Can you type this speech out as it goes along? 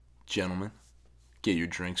Gentlemen, get your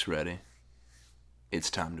drinks ready. It's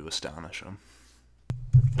time to astonish them.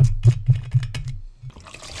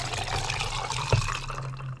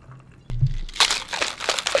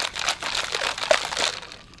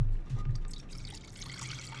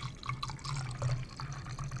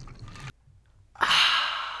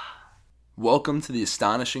 Welcome to the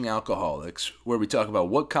Astonishing Alcoholics, where we talk about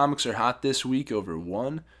what comics are hot this week over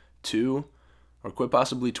 1, 2, or quite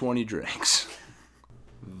possibly 20 drinks.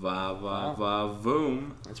 Va va va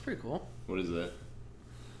voom. That's pretty cool. What is that?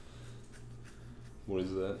 What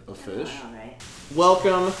is that? A fish? All right.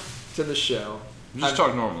 Welcome to the show. Just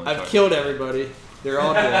talk normally. I've killed everybody. They're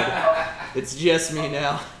all dead. It's just me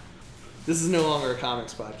now. This is no longer a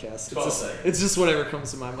comics podcast. It's just whatever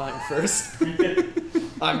comes to my mind first.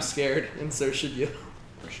 I'm scared, and so should you.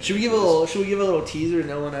 Should we give a little teaser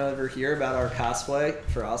no one will ever hear about our cosplay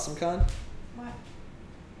for AwesomeCon? What?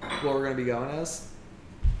 What we're gonna be going as?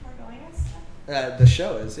 We're going as? The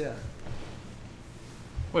show is, yeah.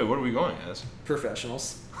 Wait, what are we going as?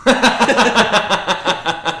 Professionals.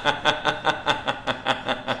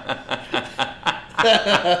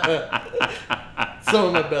 Some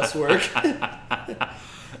of my best work.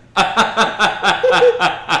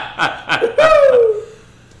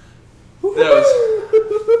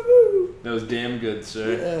 That was damn good,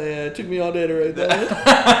 sir. Yeah, it took me all day to write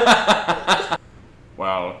that.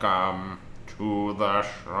 Welcome to the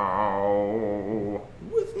show.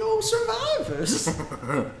 With no survivors.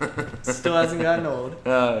 Still hasn't gotten old.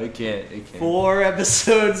 It can't. 4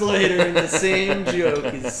 episodes later and the same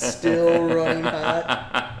joke is still running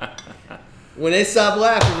hot. When they stop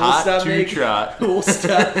laughing, we'll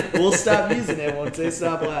stop using it once they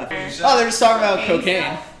stop laughing. Oh, they're just talking about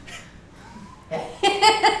cocaine.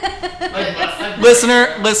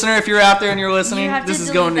 Listener, if you're out there and you're listening, this is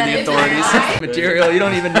going to the authorities. Material you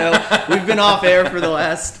don't even know. We've been off air for the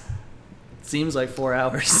last, seems like 4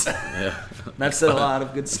 hours. Yeah. And I've said a lot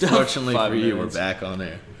of good stuff. Fortunately for you, we're back on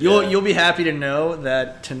air. You'll be happy to know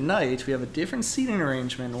that tonight we have a different seating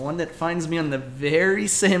arrangement, one that finds me on the very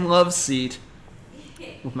same love seat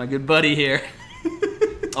with my good buddy here,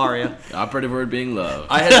 Arya. The operative word being love.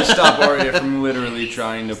 I had to stop Arya from literally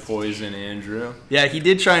trying to poison Andrew. Yeah, he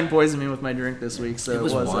did try and poison me with my drink this week, so it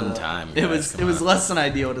was one time. It was less than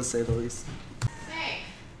ideal, to say the least. Hey.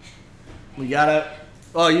 We gotta.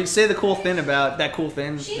 Oh, you say the cool thing about that cool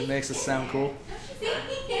thing that makes us sound cool.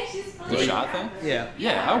 The shot thing? Yeah.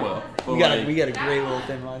 Yeah, I will. But We got a great little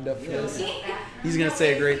thing lined up for this. He's gonna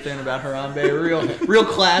say a great thing about Harambe, real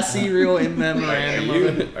classy, real in memorandum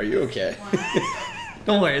of it. Are you okay?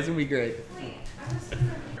 Don't worry, it's gonna be great.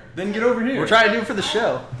 Then get over here. We're trying to do it for the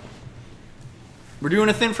show. We're doing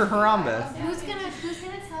a thing for Harambe. Who's gonna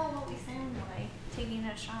tell what we sound like taking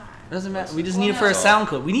a shot? Doesn't matter. We just need it for a sound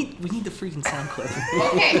clip. We need the freaking sound clip.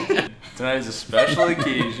 Okay. Tonight is a special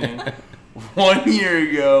occasion. 1 year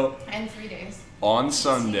ago, And 3 days. on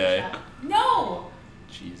Sunday. No.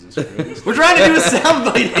 Jesus Christ. We're trying to do a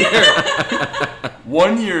soundbite here.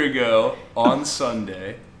 1 year ago, on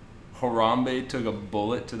Sunday, Harambe took a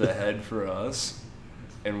bullet to the head for us,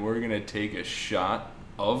 and we're going to take a shot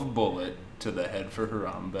of bullet to the head for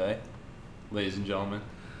Harambe. Ladies and gentlemen.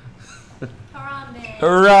 Harambe.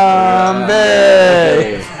 Harambe!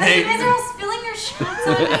 You guys are all spilling your shots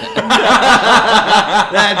on me.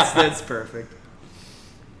 That's perfect.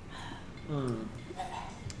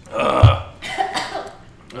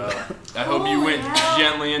 I hope you went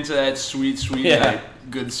gently into that sweet night,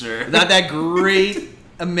 good sir. Without that great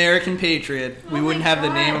American patriot, we wouldn't have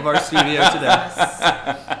the name of our studio today.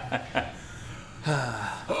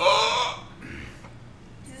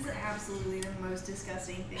 This is absolutely the most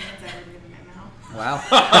disgusting thing that's ever been in my mouth. Wow.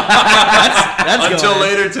 that's Until going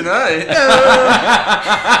later tonight.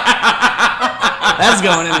 That's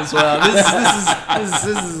going in as well. This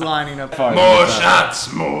is lining up. More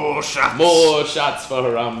shots. More shots for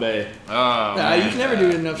Harambe. Oh, Nah, you can never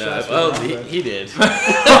do enough shots. Well, he did. That's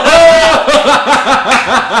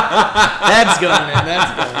going in.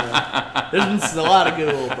 There's been a lot of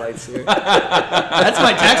good little bites here. That's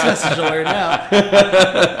my text message alert now.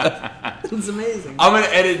 It's amazing. I'm going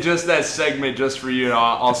to edit just that segment just for you, and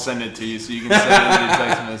I'll send it to you so you can send it in your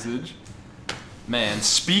text message. Man,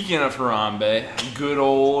 speaking of Harambe, good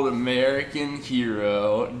old American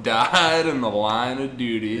hero, died in the line of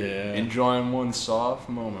duty, enjoying one soft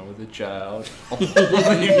moment with a child,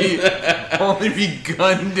 only be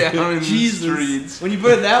gunned down in the streets. When you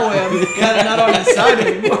put it that way, I'm kind of not on his side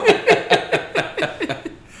anymore.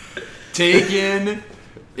 Taken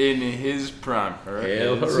in his prime.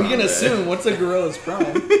 We can assume, what's a gorilla's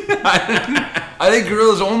prime? I think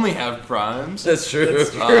gorillas only have primes. That's true.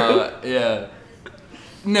 Yeah.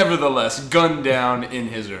 nevertheless, gunned down in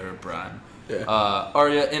his or her prime. Yeah.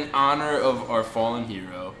 Arya, in honor of our fallen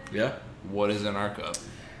hero, Yeah. what is in our cup?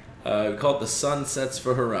 We call it the Sunsets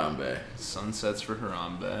for Harambe. Sunsets for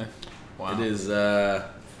Harambe. Wow. It is a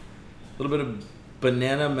little bit of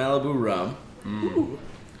banana Malibu rum. Ooh.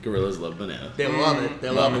 Gorillas love banana. They love it. They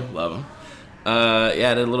love it. Love them.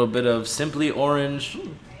 Added a little bit of Simply Orange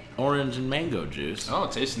and mango juice. Oh,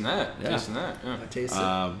 tasting that. Yeah. Tasting that. Yeah. I taste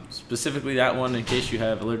it. Specifically that one in case you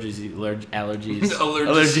have allergies. Allergies.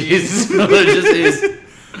 Allergies.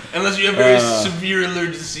 Unless you have very severe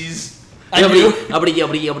allergies. I do. To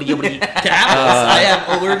apples. I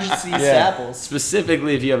have allergies to apples.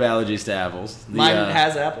 Specifically if you have allergies to apples. Mine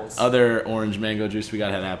has apples. Other orange mango juice we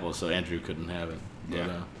got had apples, so Andrew couldn't have it. Yeah.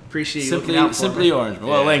 But, Appreciate you looking out for Simply me. orange.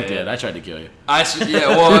 Well, Yeah, Link yeah. did. I tried to kill you. I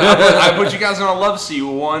put you guys on a love seat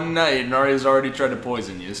one night, and Arya's already tried to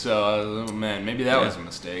poison you. So, man, maybe that was a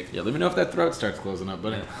mistake. Yeah, let me know if that throat starts closing up,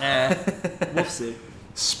 buddy. We'll see.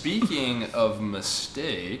 Speaking of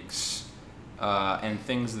mistakes and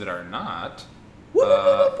things that are not,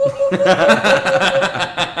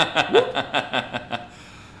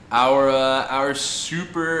 our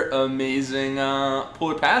super amazing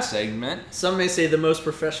pull or pass segment. Some may say the most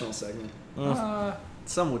professional segment.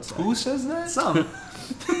 Some would say. Who says that? Some.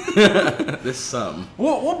 This sum.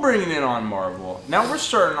 We'll bring it in on Marvel. Now we're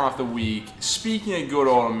starting off the week. Speaking of good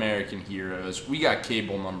old American heroes, we got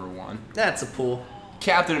Cable #1. That's a pull.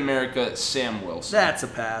 Captain America, Sam Wilson. That's a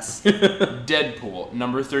pass. Deadpool,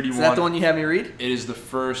 number 31. Is that the one you have me read? It is the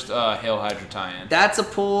first Hail Hydra tie-in. That's a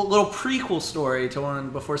pull. Little prequel story to one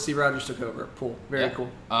before Steve Rogers took over. Pull. Very cool.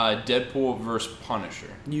 Deadpool versus Punisher.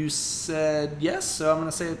 You said yes, so I'm going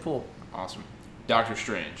to say pull. Awesome. Doctor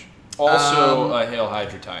Strange. Also a Hail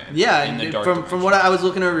Hydra tie-in. Yeah, in the and Dark from Dimension. what I was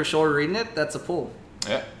looking over your shoulder reading it, that's a pull.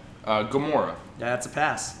 Yeah. Gamora. That's a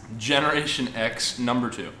pass. Generation X, number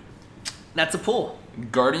 2. That's a pull.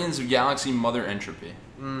 Guardians of Galaxy Mother Entropy.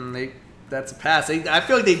 That's a pass. I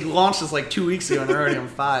feel like they launched this like 2 weeks ago and they're already on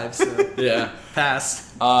 5, so Yeah.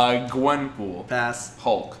 pass. Gwenpool. Pass.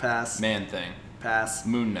 Hulk. Pass. Man-Thing. Pass.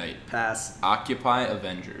 Moon Knight. Pass. Occupy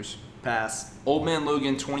Avengers. Pass. Old Man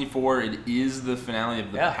Logan 24. It is the finale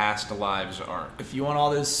of the Yeah. Past Lives arc. If you want all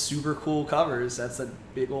those super cool covers, that's a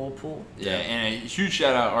big old pull. Yeah, and a huge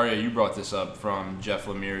shout out, Arya, you brought this up, from Jeff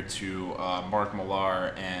Lemire to Mark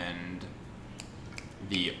Millar and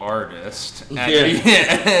the artist of the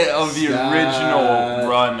original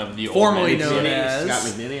run of the Formerly Old Man known series. as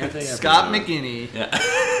Scott McNinney, I think. Scott McGinney.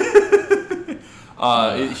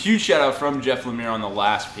 Huge shout out from Jeff Lemire on the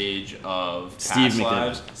last page of Steve Past McNiven.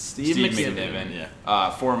 Lives. Steve McNiven.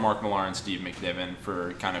 For Mark Millar and Steve McNiven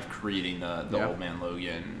for kind of creating the Yeah. Old Man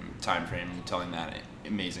Logan time frame and telling that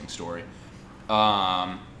amazing story.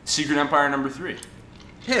 Secret Empire number 3.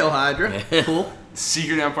 Hail Hydra. Pull.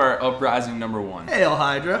 Secret Empire Uprising number 1. Hail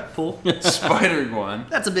Hydra. Pull. Spider-Gwen.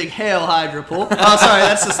 That's a big Hail Hydra pull. Oh, sorry,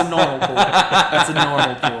 that's just a normal pull. That's a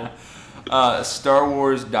normal pull. Star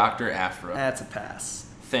Wars Dr. Aphra. That's a pass.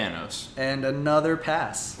 Thanos. And another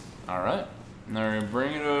pass. All right. Now we're going to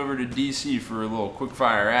bring it over to DC for a little quick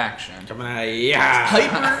fire action. Come on, yeah.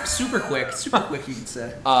 Hyper, super quick, you could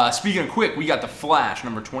say. Speaking of quick, we got The Flash,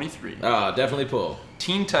 number 23. Oh, definitely pull.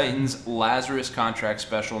 Teen Titans Lazarus Contract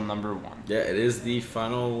Special, number 1. Yeah, it is the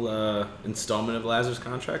final installment of Lazarus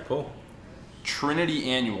contract. Pull. Trinity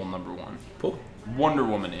Annual, number 1. Pull. Wonder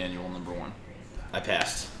Woman Annual, number 1. I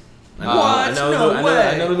passed. What? I No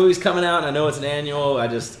way. know the movie's coming out. I know it's an annual. I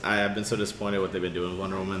have been so disappointed with what they've been doing with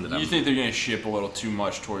Wonder Woman. That You think they're going to ship a little too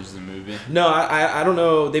much towards the movie? No, I don't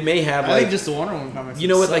know. They may have. I think just the Wonder Woman comics. You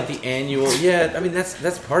know what? Like the annual. Yeah, I mean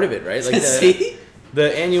that's part of it, right? Like See?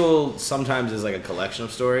 the annual sometimes is like a collection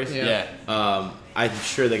of stories. Yeah. I'm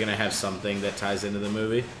sure they're gonna have something that ties into the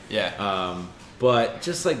movie. Yeah. But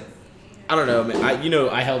just like I don't know, man.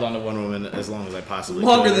 I held on to Wonder Woman as long as I possibly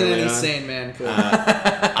Longer could than early any on. sane man could.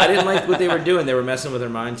 I didn't like what they were doing. They were messing with her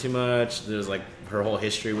mind too much. There was like her whole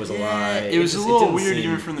history was a lie. It was just- a little didn't weird seem-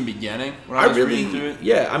 even from the beginning when I was reading through it.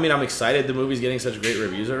 Yeah, I mean, I'm excited. The movie's getting such great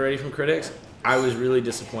reviews already from critics. I was really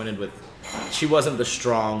disappointed with. She wasn't the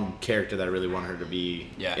strong character that I really want her to be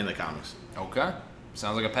in the comics. Okay.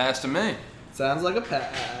 Sounds like a pass to me. Sounds like a pass.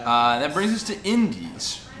 That brings us to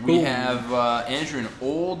indies. we have, Andrew, an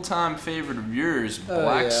old-time favorite of yours,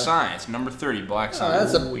 Black Science, number 30, Black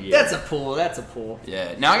Science. That's a pull. That's a pull.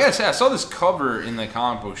 Yeah. Now, I gotta say, I saw this cover in the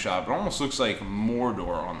comic book shop. It almost looks like Mordor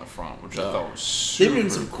on the front, which I thought was super They've been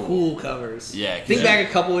doing some cool covers. Yeah. Think back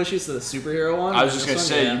a couple issues to the superhero one. I was just gonna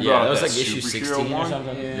say, you brought that was that like issue 16 or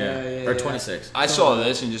something. Yeah. Or 26. I saw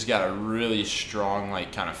this and just got a really strong,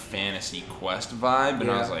 like, kind of fantasy quest vibe, and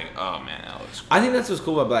I was like, oh man, that looks cool. I think that's what's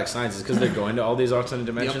cool about Black Science is because they're going to all these alternate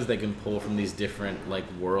dimensions. They can pull from these different like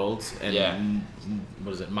worlds and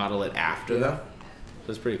model it after them. So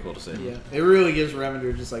it's pretty cool to see. Yeah, it really gives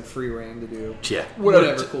Remender just like free reign to do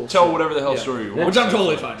whatever cool tell shit. whatever the hell story you want, which I'm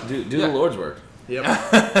totally fine with. Do the Lord's work.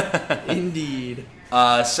 Yep. Indeed.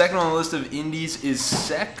 Second on the list of indies is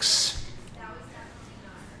Sex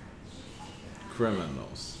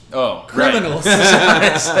Criminals. Oh, Criminals.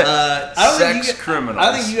 Right. Sex Criminals.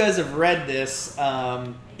 I don't think you guys have read this.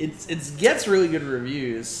 It gets really good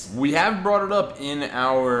reviews. We have brought it up in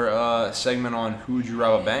our segment on Who'd You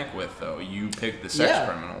Rob a Bank With, though. You picked the Sex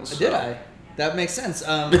Criminals. So. Did I? That makes sense.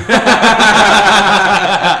 Clearly,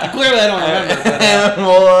 I don't remember. But,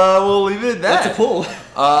 we'll leave it at that. That's a pull.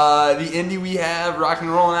 The indie we have rocking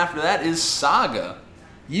and rolling after that is Saga.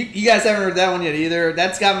 You guys haven't heard that one yet either.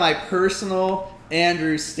 That's got my personal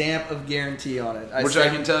Andrew stamp of guarantee on it. I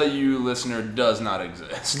can tell you, listener, does not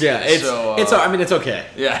exist. Yeah, it's okay.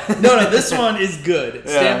 Yeah. No, this one is good.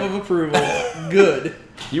 Stamp of approval. Good.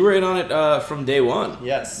 You were in on it from day one.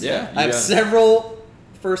 Yes. Yeah. I have several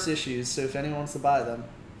first issues, so if anyone wants to buy them.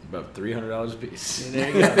 About $300 a piece. There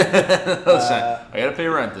you go. Listen, I gotta pay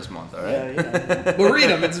rent this month, all right? Yeah. But read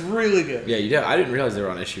them. It's really good. Yeah, you did. I didn't realize they were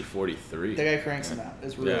on issue 43. The guy cranks them out.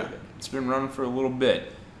 It's really good. It's been running for a little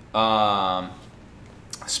bit.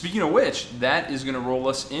 Speaking of which, that is going to roll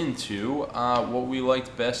us into what we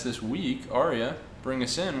liked best this week. Arya, bring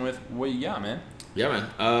us in with what you got, man. Yeah,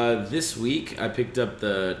 man. This week, I picked up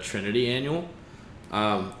the Trinity Annual.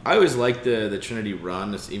 I always liked the Trinity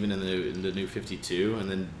run, even in the new 52, and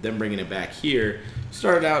then them bringing it back here.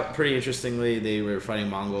 Started out pretty interestingly. They were fighting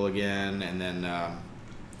Mongol again, and then I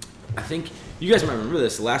think you guys might remember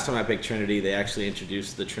this. The last time I picked Trinity, they actually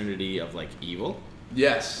introduced the Trinity of like evil.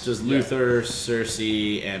 Yes. Just Luther,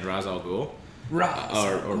 Cersei, and Ra's al Ghul.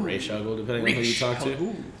 Or Ra's al Ghul, depending on who you talk to.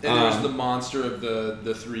 And there was the monster of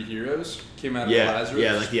the three heroes. Came out of Lazarus.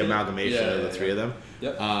 Yeah, like the amalgamation of the three of them.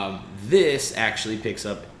 Yep. This actually picks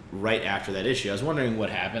up right after that issue. I was wondering what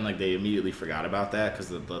happened. Like, they immediately forgot about that because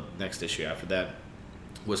the next issue after that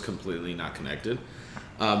was completely not connected.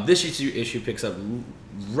 This issue picks up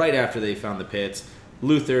right after they found the pits.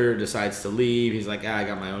 Luther decides to leave. He's like, I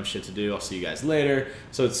got my own shit to do. I'll see you guys later.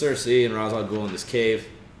 So it's Cersei and Ra's al Ghul in this cave.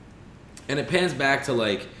 And it pans back to,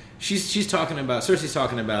 like, Cersei's talking about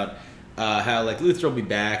how, like, Luther will be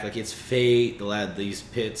back. Like, it's fate. These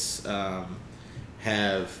pits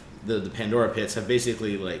have, the Pandora pits have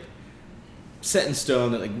basically, like, set in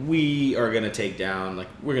stone that, like, we are going to take down. Like,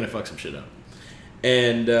 we're going to fuck some shit up.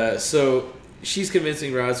 And so she's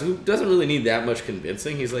convincing Ra's, who doesn't really need that much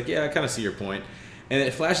convincing. He's like, yeah, I kind of see your point. And then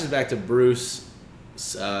it flashes back to Bruce,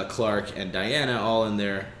 Clark, and Diana, all in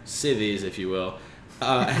their civvies, if you will,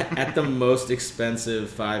 at the most expensive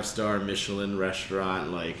 5-star Michelin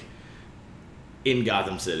restaurant, like, in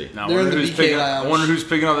Gotham City. Now, I wonder who's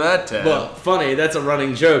picking up that tab. Well, funny, that's a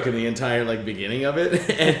running joke in the entire, like, beginning of it.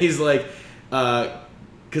 And he's like,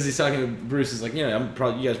 because he's talking to Bruce, is like, you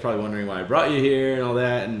guys probably wondering why I brought you here and all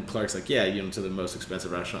that. And Clark's like, yeah, to the most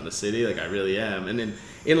expensive restaurant in the city. Like, I really am. And then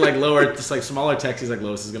in like lower, just like smaller text, he's like,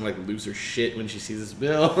 Lois is gonna like lose her shit when she sees this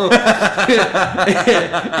bill.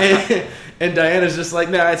 and Diana's just like,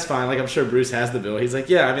 nah, it's fine. Like, I'm sure Bruce has the bill. He's like,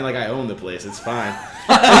 yeah, I mean, like, I own the place. It's fine.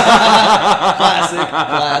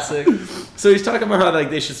 Classic. So he's talking about how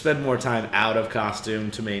like they should spend more time out of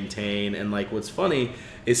costume to maintain. And like, what's funny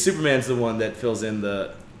is Superman's the one that fills in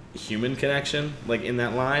the human connection, like in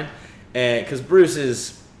that line, and because Bruce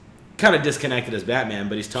is kind of disconnected as Batman,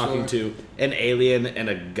 but he's talking to an alien and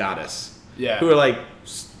a goddess, who are like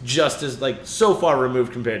just as like so far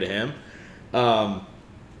removed compared to him. And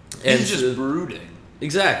he's just brooding.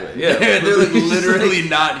 Exactly. Yeah, they're like literally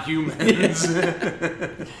not humans.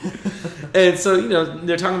 And so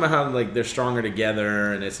they're talking about how like they're stronger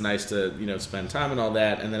together, and it's nice to spend time and all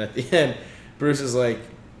that. And then at the end, Bruce is like,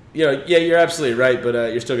 yeah, you're absolutely right, but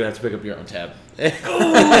you're still gonna have to pick up your own tab.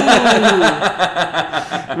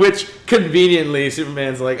 Which conveniently,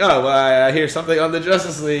 Superman's like, oh, well, I hear something on the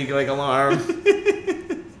Justice League like alarm.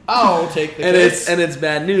 I'll take the it's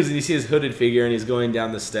bad news, and you see his hooded figure, and he's going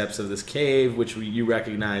down the steps of this cave, which you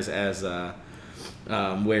recognize as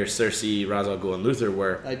where Cersei, Ra's al Ghul, and Luthor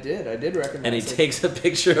were. I did recognize And he it. takes a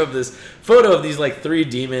picture of this photo of these like 3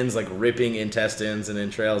 demons like ripping intestines and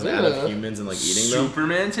entrails out of humans and like eating them.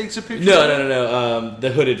 Superman takes a picture? No.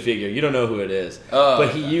 The hooded figure. You don't know who it is. Oh,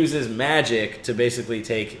 but he uses magic to basically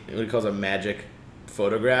take what he calls a magic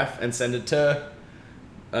photograph and send it to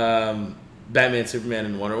Batman, Superman,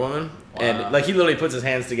 and Wonder Woman. Wow. And like he literally puts his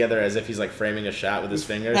hands together as if he's like framing a shot with his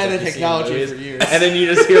fingers. Had like the you see in technology movies. for years. And then you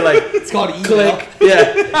just hear like It's called email. click.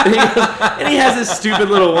 Yeah. And he has this stupid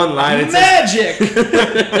little one line. It says, Magic.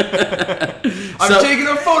 I'm taking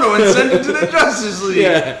a photo and send it to the Justice League.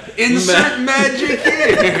 Yeah. Insert magic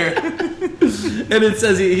here. And it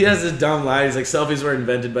says he has this dumb line. He's like, selfies were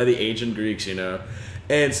invented by the ancient Greeks, you know.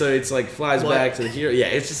 And so it's like flies back to the hero. Yeah,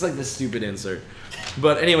 it's just like this stupid insert.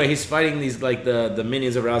 But anyway, he's fighting these like the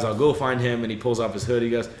minions of Ra's al Ghul find him, and he pulls off his hood. He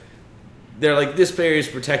goes, they're like, this area is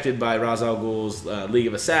protected by Ra's al Ghul's League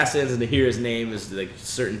of Assassins, and to hear his name is like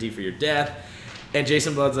certainty for your death. And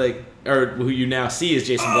Jason Blood's like, or who you now see is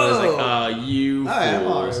Jason Blood, is like, you I'm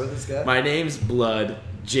all right fools. with this guy. My name's Blood,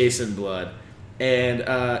 Jason Blood. And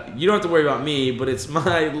you don't have to worry about me, but it's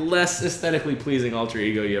my less aesthetically pleasing alter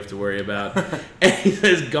ego you have to worry about. And he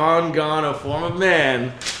says, gone, a form of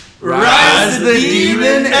man. Rise the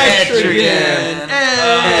demon Etrigan.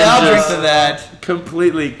 Hey, I'll drink to that.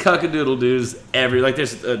 Completely cuckadoodle-doos like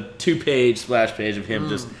there's a 2-page splash page of him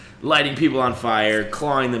just lighting people on fire,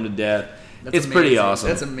 clawing them to death. It's pretty awesome.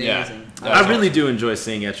 That's amazing. Yeah. I really do enjoy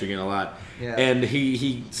seeing Etrigan a lot. Yeah. And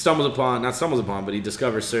he but he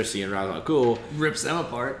discovers Cersei and Ra's al Ghul. Rips them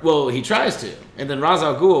apart. Well, he tries to. And then Ra's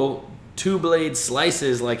al Ghul 2-blade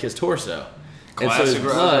slices like his torso. Classic and so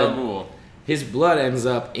Ra's al Ghul. his blood ends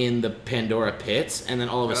up in the Pandora pits, and then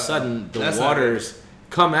all of a sudden the that's waters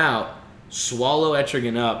come out, swallow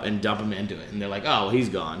Etrigan up, and dump him into it. And they're like, oh, he's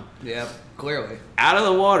gone. Yeah, clearly. Out of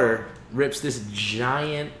the water rips this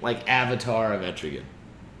giant like avatar of Etrigan.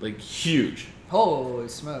 Like huge. Holy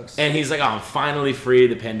smokes. And he's like, oh, I'm finally free.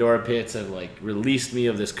 The Pandora pits have like released me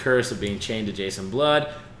of this curse of being chained to Jason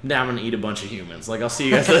Blood. Now I'm gonna eat a bunch of humans. Like, I'll see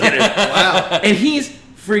you guys later. Wow. And he's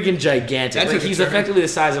freaking gigantic. That Like, took a he's turn. effectively the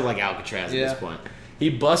size of like Alcatraz at this point. He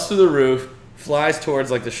busts through the roof, flies towards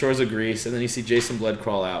like the shores of Greece, and then you see Jason Blood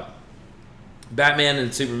crawl out. Batman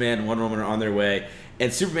and Superman and Wonder Woman are on their way,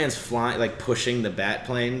 and Superman's flying, like pushing the bat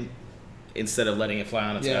plane instead of letting it fly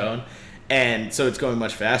on its own. And so it's going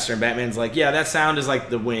much faster, and Batman's like, yeah, that sound is like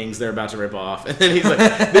the wings they're about to rip off. And then he's like,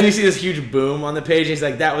 then you see this huge boom on the page, and he's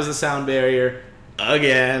like, that was the sound barrier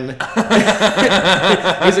again. He's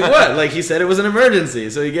like, what? Like, he said it was an emergency.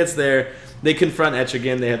 So he gets there, they confront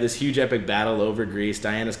Etrigan, they have this huge epic battle over Greece.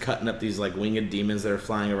 Diana's cutting up these like winged demons that are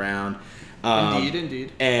flying around.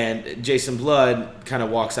 Indeed. And Jason Blood kind of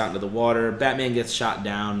walks out into the water. Batman gets shot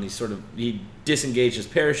down. He disengaged his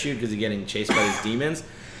parachute because he's getting chased by these demons.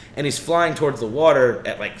 And he's flying towards the water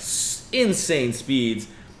at like insane speeds,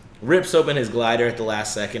 rips open his glider at the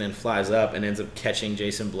last second and flies up and ends up catching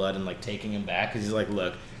Jason Blood and like taking him back because he's like,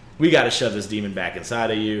 look, we got to shove this demon back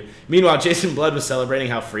inside of you. Meanwhile, Jason Blood was celebrating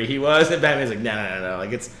how free he was, and Batman's like, no,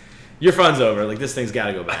 like your fun's over, like this thing's got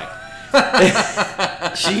to go back.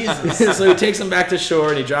 Jesus. So he takes him back to shore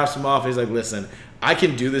and he drops him off and he's like, listen, I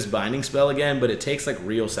can do this binding spell again, but it takes like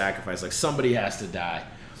real sacrifice, like somebody has to die.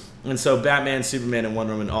 And so Batman, Superman, and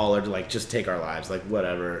Wonder Woman all are like, just take our lives, like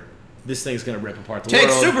whatever. This thing's gonna rip apart the Take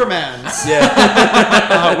world. Superman's.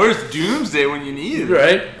 Yeah. Where's Doomsday when you need it?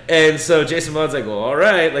 Right? And so Jason Blood's like, well, all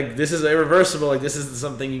right, like this is irreversible, like this is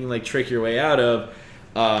something you can like trick your way out of.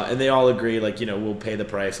 And they all agree, like, you know, we'll pay the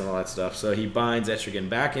price and all that stuff. So he binds Etrigan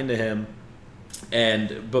back into him.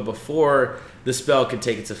 But before the spell could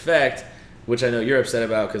take its effect, which I know you're upset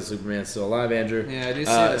about because Superman's still alive, Andrew. Yeah, I do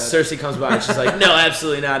see that. Cersei comes by and she's like, no,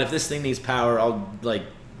 absolutely not. If this thing needs power, I'll like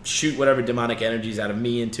shoot whatever demonic energies out of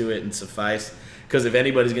me into it and suffice. Because if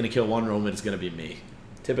anybody's going to kill Wonder Woman, it's going to be me.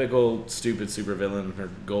 Typical stupid supervillain. Her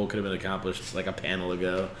goal could have been accomplished like a panel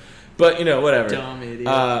ago. But, you know, whatever. Dumb idiot.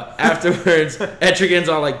 Afterwards, Etrigan's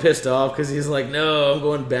all like pissed off because he's like, no, I'm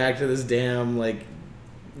going back to this damn like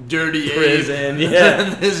Dirty prison. ape.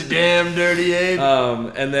 Yeah. This damn dirty ape.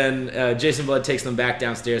 And then Jason Blood takes them back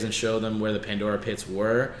downstairs and show them where the Pandora pits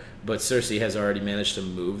were. But Cersei has already managed to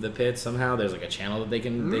move the pits somehow. There's like a channel that they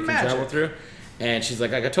can travel through. And she's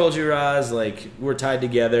like I told you, Roz, like we're tied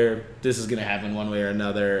together. This is gonna happen one way or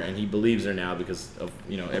another. And he believes her now because of,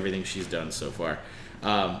 you know, everything she's done so far.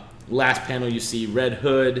 Last panel, you see Red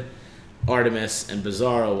Hood, Artemis, and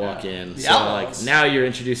Bizarro walk in. So like now you're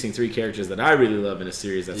introducing 3 characters that I really love in a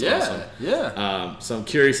series. That's awesome. Yeah. So I'm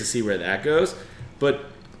curious to see where that goes. But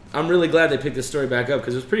I'm really glad they picked this story back up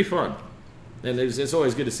because it was pretty fun. And it's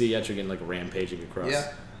always good to see Etrigan like rampaging across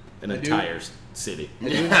an entire city. I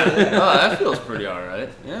do enjoy that. Oh, that feels pretty alright.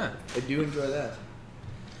 Yeah. I do enjoy that.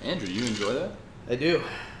 Andrew, you enjoy that? I do.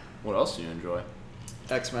 What else do you enjoy?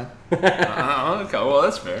 X-Men. Okay, well,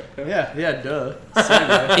 that's fair. Yeah, duh.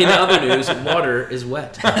 In other news, water is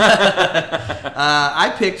wet.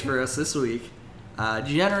 I picked for us this week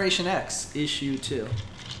Generation X issue 2.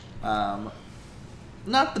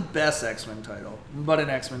 Not the best X-Men title, but an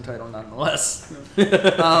X-Men title nonetheless.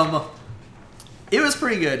 It was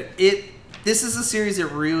pretty good. This is a series that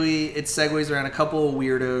it segues around a couple of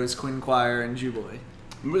weirdos, Quintin Quire and Jubilee.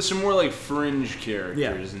 But some more like fringe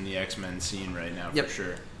characters in the X-Men scene right now, for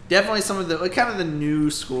sure. Definitely some of the kind of the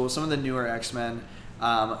new school, some of the newer X-Men.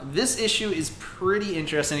 This issue is pretty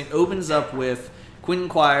interesting. It opens up with Quintin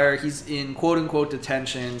Quire. He's in quote unquote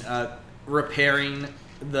detention, repairing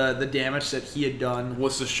the damage that he had done.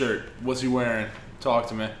 What's the shirt? What's he wearing? Talk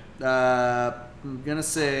to me. I'm gonna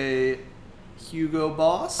say Hugo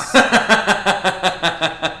Boss.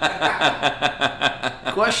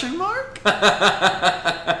 Question mark?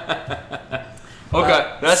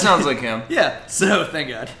 Okay, that sounds like him. Yeah. So thank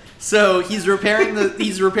God. So he's repairing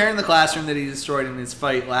the classroom that he destroyed in his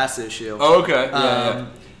fight last issue. Oh, okay. Yeah.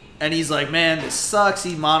 And he's like, man, this sucks.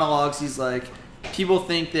 He monologues. He's like, people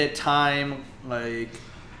think that time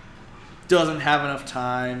doesn't have enough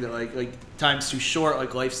time. That like time's too short.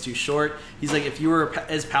 Like life's too short. He's like, if you were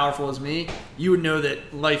as powerful as me, you would know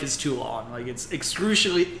that life is too long. Like it's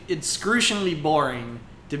excruciatingly boring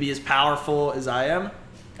to be as powerful as I am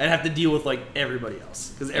and have to deal with like everybody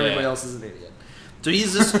else because everybody else is an idiot. So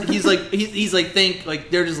he's they're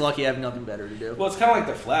just lucky I have nothing better to do. Well, it's kind of like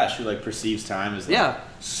the Flash, who like perceives time as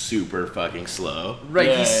super fucking slow.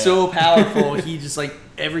 Right, he's so powerful. He just like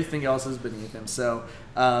everything else is beneath him. So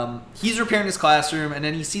he's repairing his classroom, and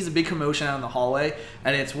then he sees a big commotion out in the hallway,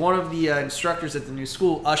 and it's one of the instructors at the new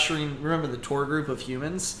school ushering. Remember the tour group of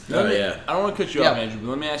humans? I don't want to cut you off, Andrew, but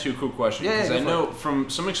let me ask you a quick question because I know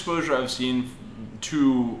from some exposure I've seen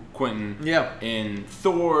to Quintin in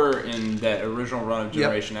Thor in that original run of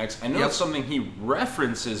Generation X. I know it's something he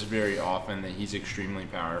references very often, that he's extremely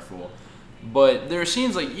powerful. But there are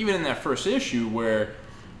scenes like even in that first issue where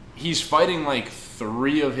he's fighting like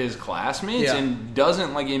 3 of his classmates and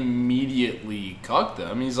doesn't like immediately cuck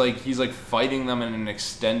them. He's like fighting them in an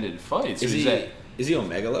extended fight. So is he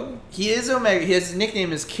Omega level? He is Omega. His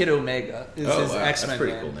nickname is Kid Omega. His X-Men that's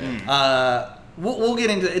pretty name. cool name. We'll get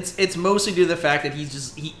into it. It's mostly due to the fact that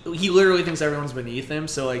he literally thinks everyone's beneath him.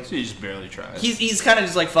 So like he just barely tries. He's kind of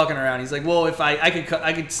just like fucking around. He's like, well, if I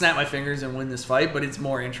could snap my fingers and win this fight, but it's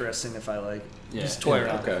more interesting if I just toy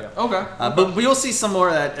around. Okay. But we'll see some more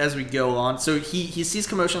of that as we go on. So he sees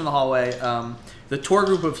commotion in the hallway. The tour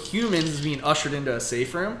group of humans is being ushered into a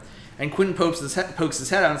safe room, and Quintin pokes his head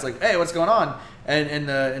out and it's like, hey, what's going on? And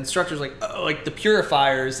the instructor's like, oh, like the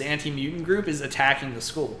Purifiers, the anti-mutant group, is attacking the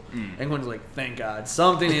school. And Quintin's like, thank God,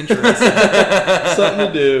 something interesting. Something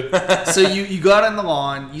to do. So you go out on the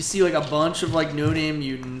lawn, you see like a bunch of like no-name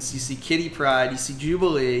mutants, you see Kitty Pryde, you see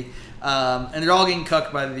Jubilee, and they're all getting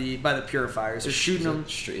cucked by the Purifiers. They're shooting them.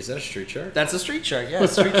 Is that a street shark? That's a street shark, yeah.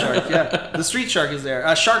 Street shark, yeah. The street shark is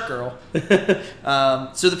there. Shark Girl.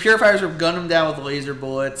 So the Purifiers are gunning them down with laser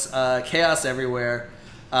bullets, chaos everywhere.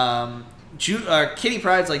 Kitty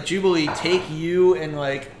Pryde's like, Jubilee, take you and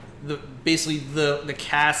like the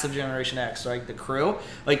cast of Generation X, like the crew,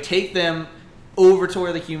 like take them over to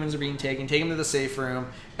where the humans are being taken, take them to the safe room,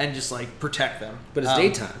 and just like protect them. But it's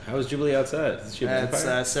daytime. How is Jubilee outside? Is she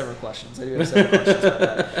that's several questions. I do have several questions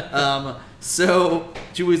about that. So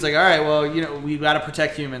Julie's like, all right, well, we got to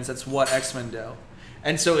protect humans. That's what X-Men do.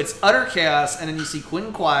 And so it's utter chaos, and then you see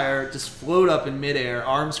Quintin Quire just float up in midair,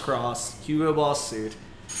 arms crossed, Hugo Boss suit.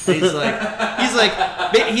 And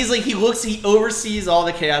he oversees all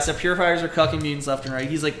the chaos. The Purifiers are cucking mutants left and right.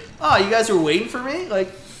 He's like, oh, you guys were waiting for me,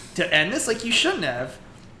 like, to end this? Like, you shouldn't have.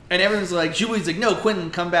 And everyone's like, Julie's like, no,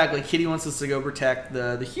 Quintin, come back. Like, Kitty wants us to go protect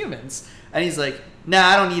the humans. And he's like, nah,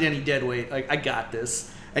 I don't need any dead weight. Like, I got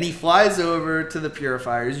this. And he flies over to the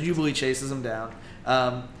Purifiers. Jubilee chases him down.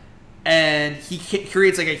 And he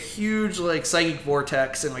creates like a huge like psychic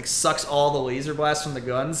vortex and like sucks all the laser blasts from the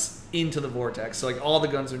guns into the vortex. So like all the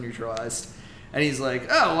guns are neutralized. And he's like,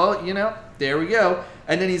 oh, well, there we go.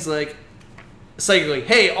 And then he's like, psychically,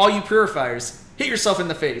 hey, all you Purifiers, hit yourself in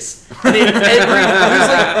the face. And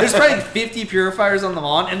there's probably like 50 Purifiers on the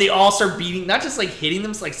lawn, and they all start beating, not just like hitting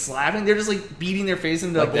them, like slapping, they're just like beating their face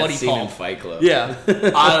into like a bloody that scene pulp. in Fight Club. Yeah.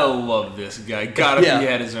 I love this guy. Gotta be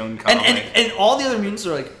at his own comic. And all the other mutants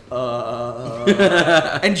are like,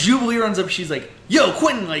 and Jubilee runs up, she's like, yo,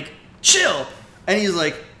 Quintin, like, chill. And he's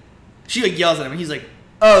like, she like yells at him, and he's like,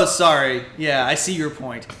 oh, sorry. Yeah, I see your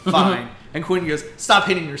point. Fine. And Quintin goes, stop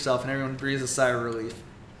hitting yourself, and everyone breathes a sigh of relief.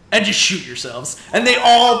 And just shoot yourselves. And they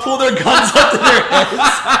all pull their guns up to their heads.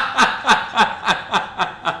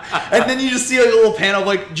 And then you just see like a little panel of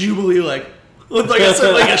like Jubilee like with like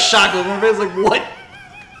a shotgun on his face, like what?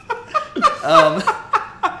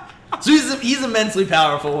 So he's immensely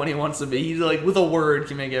powerful when he wants to be. He's like with a word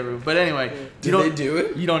can make everyone. But anyway, did they do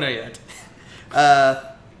it? You don't know yet.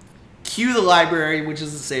 Cue the library, which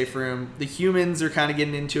is the safe room. The humans are kind of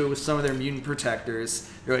getting into it with some of their mutant protectors.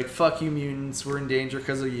 They're like, fuck you mutants, we're in danger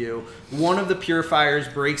because of you. One of the purifiers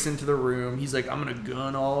breaks into the room. He's like, I'm going to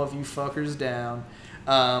gun all of you fuckers down.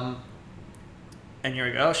 And you're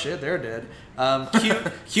like, oh shit, they're dead.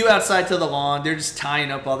 Cue outside to the lawn. They're just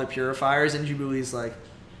tying up all the purifiers. And Jubilee's like,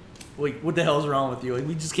 what the hell's wrong with you? Like,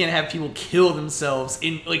 we just can't have people kill themselves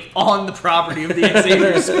on the property of the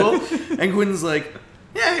Xavier School. And Quintin's like,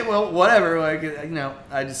 yeah, well, whatever. Like,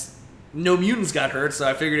 no mutants got hurt, so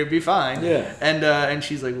I figured it'd be fine. Yeah. And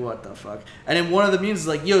she's like, what the fuck? And then one of the mutants is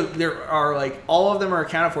like, yo, there are like all of them are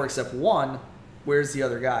accounted for except one. Where's the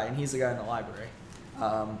other guy? And he's the guy in the library.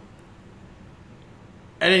 And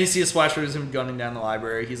then you see a splash photo of him gunning down the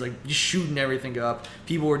library. He's like just shooting everything up.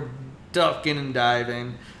 People are ducking and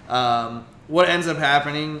diving. What ends up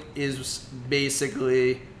happening is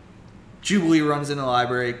basically Jubilee runs into the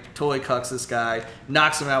library, totally cucks this guy,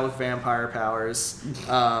 knocks him out with vampire powers.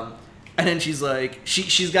 And then she's like,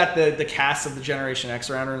 she's got the cast of the Generation X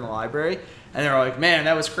around her in the library. And they're like, man,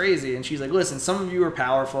 that was crazy. And she's like, listen, some of you are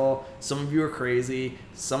powerful. Some of you are crazy.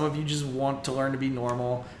 Some of you just want to learn to be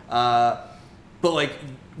normal. But, like,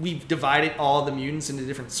 we've divided all the mutants into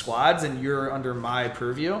different squads, and you're under my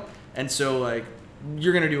purview. And so, like,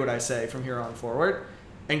 you're going to do what I say from here on forward.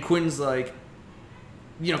 And Quintin's like,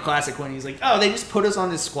 classic Quintin. He's like, oh, they just put us on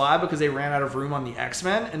this squad because they ran out of room on the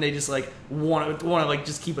X-Men, and they just, like, want to like,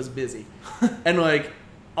 just keep us busy. And, like,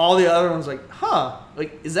 all the other ones like, huh,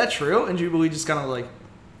 like, is that true? And Jubilee just kind of, like,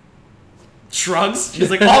 shrugs. She's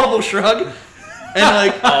like, audible shrug. And,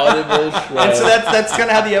 like, audible shrug. And so that's kind of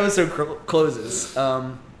how the episode closes.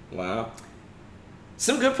 Wow.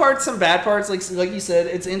 Some good parts, some bad parts. Like you said,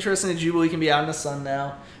 it's interesting that Jubilee can be out in the sun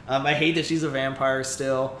now. I hate that she's a vampire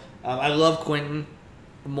still. I love Quintin.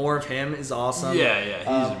 More of him is awesome. Yeah,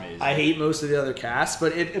 he's amazing. I hate most of the other cast,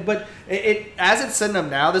 but it as it's setting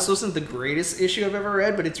up now, this wasn't the greatest issue I've ever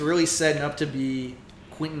read, but it's really setting up to be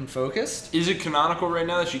Quintin focused. Is it canonical right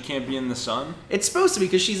now that she can't be in the sun? It's supposed to be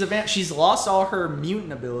because she's lost all her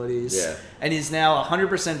mutant abilities, and is now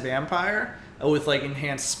 100% vampire with like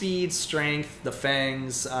enhanced speed, strength, the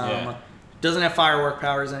fangs. Doesn't have firework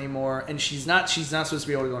powers anymore, and she's not supposed to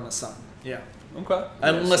be able to go in the sun. Yeah. Okay.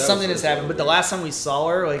 Unless something has happened. But the last time we saw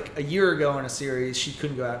her, like a year ago in a series, she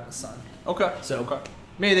couldn't go out in the sun. Okay. So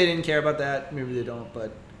maybe they didn't care about that. Maybe they don't.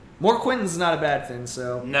 But more Quintin's not a bad thing.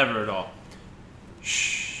 So never at all.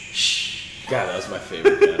 Shh. God, that was my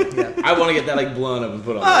favorite. Yeah. I want to get that like blown up and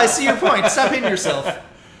put on. Oh, I see your point. Stop hitting yourself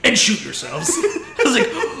and shoot yourselves. I was like,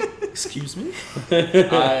 excuse me.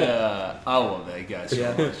 I love that guy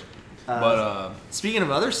so much. But speaking of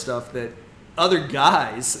other stuff that. Other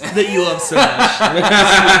guys that you love so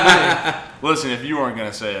much. Listen, if you weren't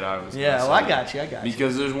gonna say it, I was. Yeah, well, I got you.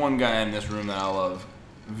 Because there's one guy in this room that I love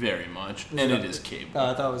very much, and it is Cable.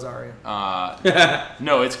 Oh, I thought it was Arya.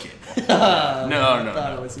 No, it's Cable. No. I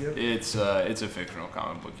thought it was you. It's a fictional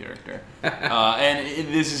comic book character, and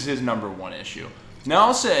this is his number one issue. Now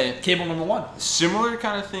I'll say Cable number one. Similar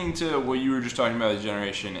kind of thing to what you were just talking about with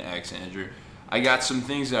Generation X, Andrew. I got some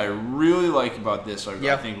things that I really like about this.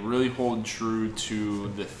 I think really hold true to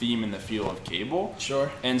the theme and the feel of Cable. Sure.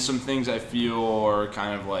 And some things I feel are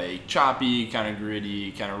kind of like choppy, kind of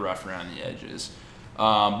gritty, kind of rough around the edges.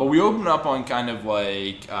 But we open up on kind of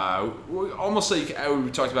like almost like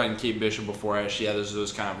we talked about in Kate Bishop before. She had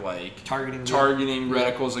those kind of like targeting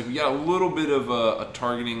reticles. Like we got a little bit of a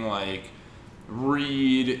targeting like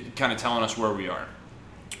read, kind of telling us where we are.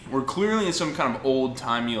 We're clearly in some kind of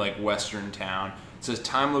old-timey, like, western town. It says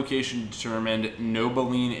time, location determined,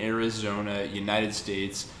 Nobiline, Arizona, United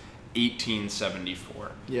States,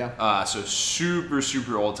 1874. Yeah. So super,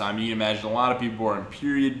 super old-time. You can imagine a lot of people are in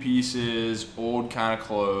period pieces, old kind of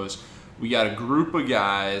clothes. We got a group of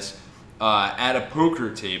guys at a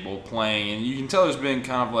poker table playing, and you can tell there's been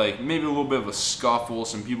kind of like maybe a little bit of a scuffle.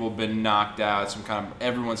 Some people have been knocked out.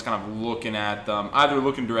 Everyone's kind of looking at them, either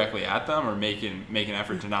looking directly at them or making an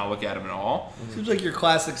effort to not look at them at all. Seems like your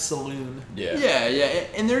classic saloon. Yeah.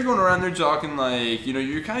 And they're going around, they're talking like,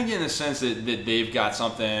 you're kind of getting a sense that they've got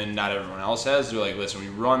something not everyone else has. They're like, listen, we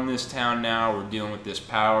run this town now. We're dealing with this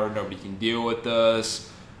power. Nobody can deal with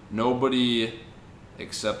us. Nobody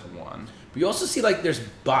except one. But you also see like there's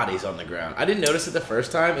bodies on the ground. I didn't notice it the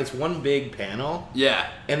first time. It's one big panel. Yeah.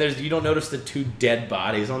 And you don't notice the 2 dead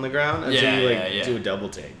bodies on the ground until you do a double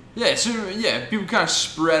take. Yeah, so people kind of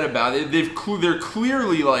spread about it. They're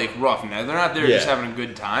clearly like roughing it. They're not there just having a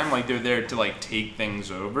good time. Like they're there to like take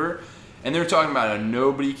things over, and they're talking about how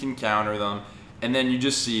nobody can counter them. And then you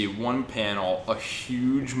just see one panel, a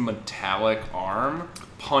huge metallic arm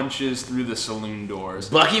punches through the saloon doors.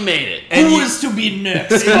 Bucky made it. And who is to be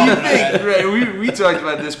next? And you think, right? We talked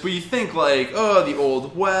about this, but you think like, oh, the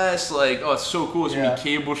Old West, like, oh, it's so cool. It's gonna be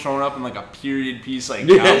Cable showing up in like a period piece, like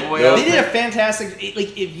cowboy. They did a fantastic.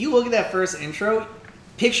 Like, if you look at that first intro,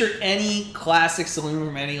 picture any classic saloon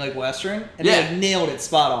from any like Western, and they like, nailed it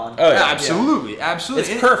spot on. Oh yeah, absolutely.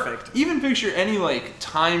 It's perfect. Even picture any like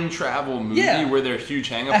time travel movie where their huge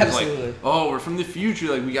hang-up is like, oh, we're from the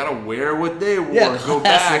future, like we gotta wear what they wore, go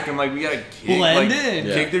back, and like we gotta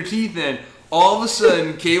kick their teeth in. All of a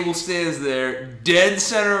sudden, Cable stands there, dead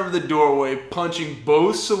center of the doorway, punching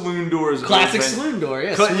both saloon doors Classic open. Saloon door,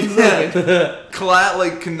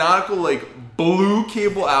 like canonical, like blue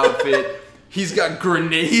Cable outfit. He's got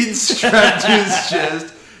grenades strapped to his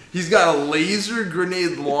chest. He's got a laser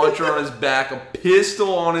grenade launcher on his back, a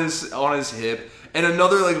pistol on his hip, and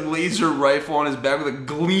another like laser rifle on his back with a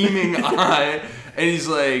gleaming eye. And he's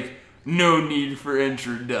like, "No need for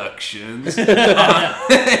introductions."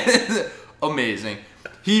 Amazing.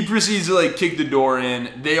 He proceeds to like kick the door in.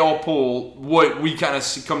 They all pull what we kind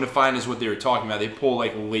of come to find is what they were talking about. They pull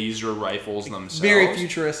like laser rifles themselves. Very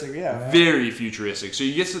futuristic, Very futuristic. So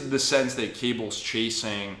you get the sense that Cable's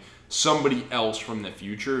chasing somebody else from the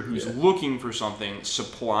future who's looking for something,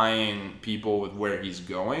 supplying people with where he's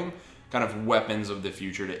going, kind of weapons of the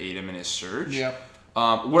future to aid him in his search. Yeah.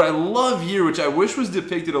 What I love here, which I wish was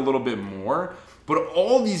depicted a little bit more, but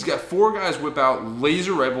all these guys, 4 guys whip out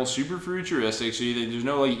laser rifles, super futuristic, so there's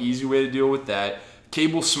no like easy way to deal with that.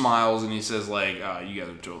 Cable smiles and he says like, oh, you guys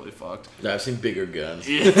are totally fucked. No, I've seen bigger guns.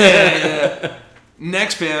 Yeah.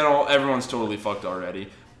 Next panel, everyone's totally fucked already.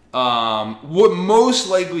 What most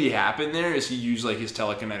likely happened there is he used like his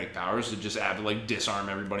telekinetic powers to just like disarm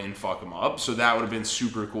everybody and fuck them up. So that would have been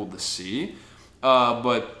super cool to see.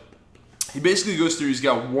 But he basically goes through, he's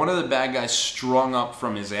got one of the bad guys strung up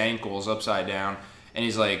from his ankles upside down, and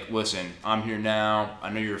he's like, listen, I'm here now. I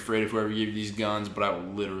know you're afraid of whoever gave you these guns, but I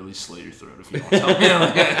will literally slit your throat if you don't tell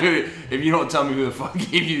me. If you don't tell me who the fuck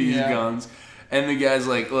gave you these guns. And the guy's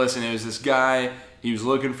like, listen, it was this guy. He was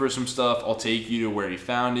looking for some stuff. I'll take you to where he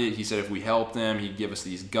found it. He said if we helped him, he'd give us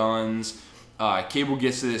these guns. Cable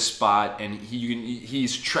gets to this spot, and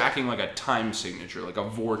he's tracking like a time signature, like a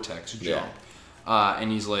vortex jump.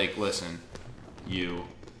 And he's like, listen, you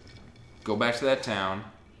go back to that town,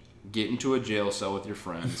 get into a jail cell with your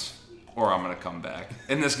friends, or I'm going to come back.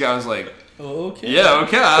 And this guy was like, okay. Yeah,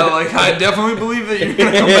 okay. I definitely believe that you're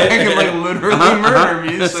going to come back and like literally murder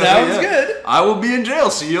me. So, sounds good. I will be in jail.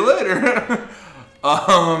 See you later.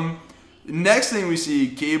 Next thing we see,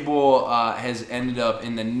 Cable has ended up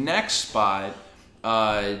in the next spot.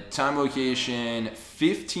 Time location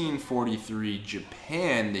 1543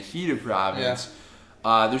 Japan, the Hida province.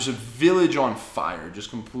 There's a village on fire, just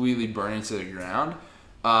completely burning to the ground.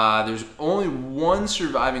 There's only one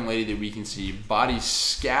surviving lady that we can see, bodies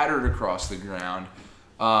scattered across the ground.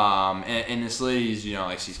 And this lady's,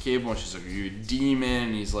 like sees Cable and she's like, "Are you a demon?"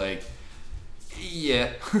 And he's like,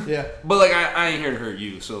 Yeah. But like I ain't here to hurt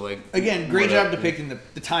you, so like again, great job depicting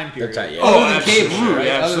the time period. Oh, absolutely, right?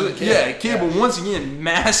 Absolutely. Yeah, Cable once again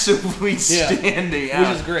massively standing out,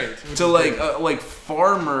 which is great. To like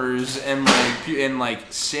farmers and like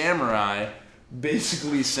samurai,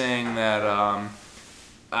 basically saying that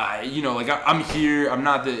I'm here. I'm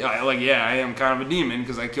not I am kind of a demon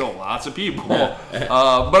because I kill lots of people, but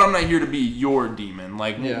I'm not here to be your demon.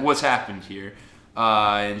 Like what's happened here?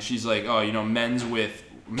 And she's like,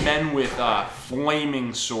 men with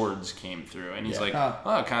flaming swords came through, and he's like, it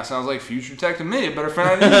kind of sounds like future tech to me. Better find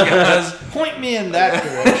out these guys. Point me in that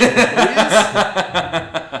direction,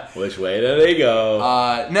 please. Which way do they go?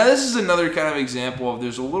 Now this is another kind of example of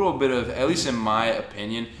there's a little bit of, at least in my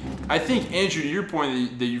opinion, I think Andrew, to your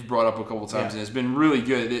point that you've brought up a couple times, and it's been really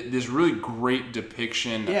good. This really great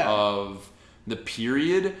depiction of the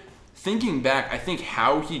period. Thinking back, I think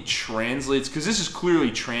how he translates, because this is clearly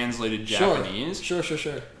translated Japanese. Sure.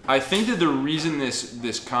 I think that the reason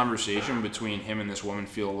this conversation between him and this woman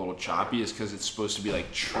feel a little choppy is because it's supposed to be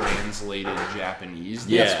like translated Japanese.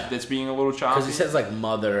 That's being a little choppy. Because he says like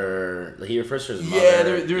mother, he refers to his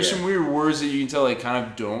mother. Yeah, there's some weird words that you can tell like kind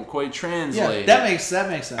of don't quite translate. Yeah, that makes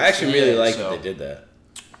sense. I actually really like that they did that.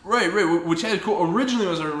 Right, which had cool. Originally,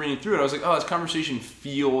 as I was reading through it, I was like, "Oh, this conversation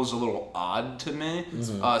feels a little odd to me."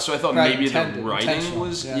 Mm-hmm. So I thought maybe the writing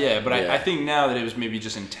was, but I think now that it was maybe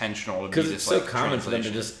just intentional. Because it's so common for them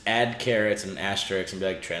to just add carets and asterisks and be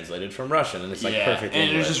like translated from Russian, and it's like perfect English.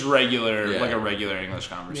 And it's just regular, like a regular English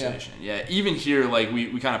conversation. Yeah, even here, like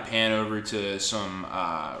we kind of pan over to some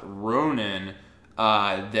Ronin.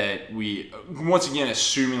 That we, once again,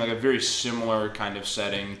 assuming like a very similar kind of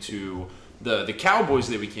setting to the cowboys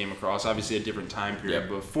that we came across, obviously a different time period,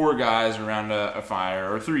 but 4 guys around a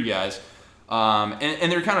fire, or 3 guys,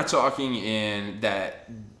 and they're kind of talking in that,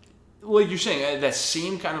 like you're saying, that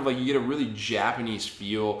same kind of, like, you get a really Japanese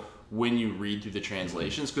feel when you read through the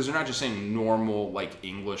translations, because they're not just saying normal, like,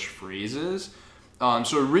 English phrases.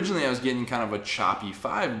 So originally I was getting kind of a choppy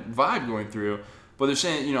vibe going through. But they're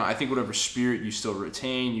saying, I think whatever spirit you still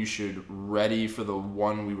retain, you should ready for the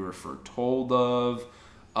one we were foretold of.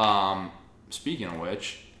 Speaking of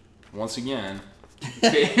which, once again,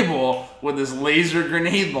 Cable with his laser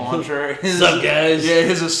grenade launcher. What's up, guys? Yeah,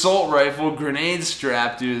 his assault rifle, grenade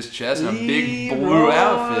strapped to his chest, and a big blue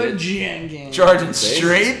outfit. Charging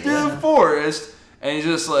straight through the forest. And he's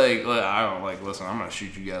just like, listen, I'm going to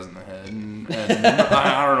shoot you guys in the head. And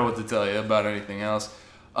I don't know what to tell you about anything else.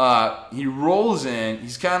 He rolls in.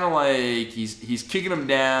 He's kind of like he's kicking them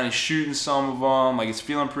down. He's shooting some of them. Like, it's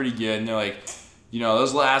feeling pretty good. And they're like,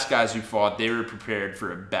 those last guys who fought, they were prepared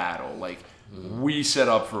for a battle. Like, we set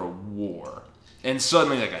up for a war. And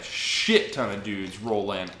suddenly, like, a shit ton of dudes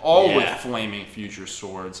roll in, all with flaming future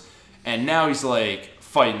swords. And now he's like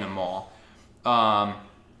fighting them all.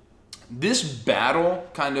 This battle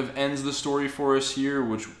kind of ends the story for us here,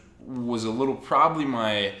 which was a little probably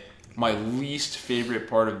my least favorite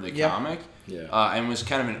part of the comic, and was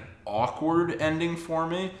kind of an awkward ending for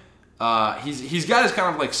me. He's got his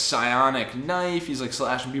kind of like psionic knife. He's like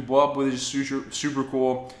slashing people up with his super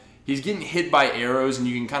cool. He's getting hit by arrows, and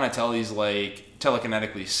you can kind of tell he's like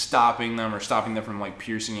telekinetically stopping them from like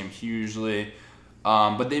piercing him hugely.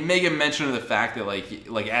 But they make a mention of the fact that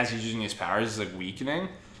like as he's using his powers, he's like weakening.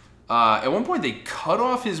 At one point, they cut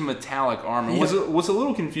off his metallic arm. And what's a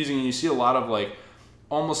little confusing, and you see a lot of like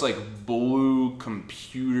almost like blue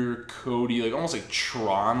computer codey, like almost like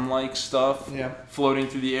Tron-like stuff floating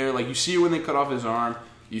through the air. Like, you see it when they cut off his arm.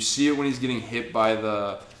 You see it when he's getting hit by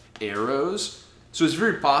the arrows. So it's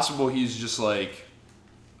very possible he's just like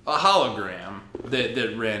a hologram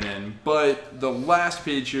that ran in. But the last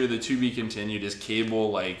page here, the to be continued, is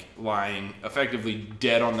Cable like lying effectively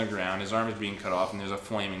dead on the ground. His arm is being cut off, and there's a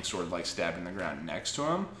flaming sword like stabbing the ground next to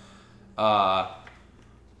him.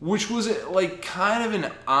 Which was like kind of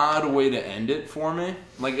an odd way to end it for me.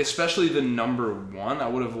 Like, especially the number 1. I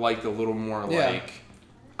would have liked a little more like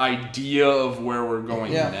idea of where we're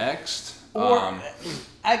going next. Or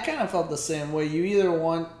I kind of felt the same way. You either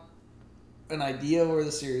want an idea of where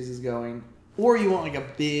the series is going, or you want like a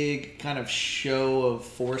big kind of show of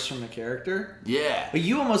force from the character. Yeah. But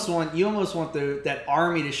you almost want that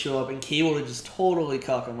army to show up and Cable to just totally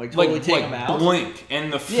cuck him, like totally take him out. Blink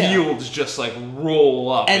and the fields just like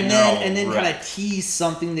roll up, and then kind of tease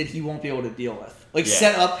something that he won't be able to deal with. Like,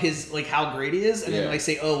 set up his, like, how great he is, and then, like,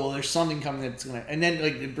 say, oh, well, there's something coming that's gonna... And then,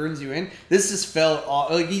 like, it burns you in. This just felt...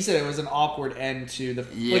 Like he said, it was an awkward end to the...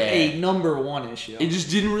 Like, a number 1 issue. It just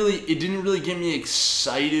didn't really get me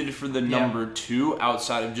excited for the number 2,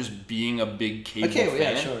 outside of just being a big Cable fan.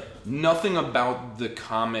 Yeah, sure. Nothing about the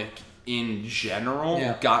comic in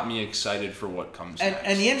general got me excited for what comes next.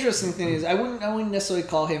 And the interesting thing is, I wouldn't necessarily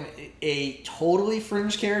call him a totally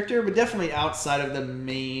fringe character, but definitely outside of the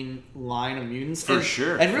main line of mutants. For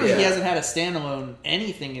sure. And really, he hasn't had a standalone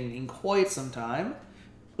anything in quite some time.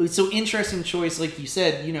 So interesting choice, like you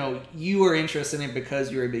said, you were interested in it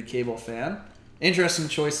because you're a big Cable fan. Interesting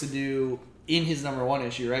choice to do in his number 1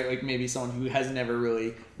 issue, right? Like, maybe someone who has never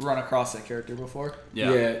really run across that character before.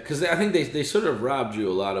 Yeah, because I think they sort of robbed you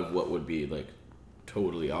a lot of what would be, like,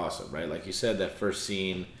 totally awesome, right? Like you said, that first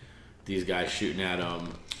scene, these guys shooting at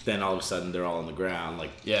them, then all of a sudden they're all on the ground,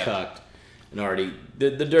 like, cucked, and already,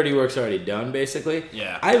 the dirty work's already done, basically.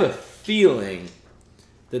 Yeah. I have a feeling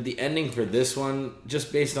that the ending for this one,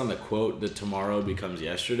 just based on the quote that tomorrow becomes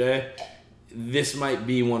yesterday, this might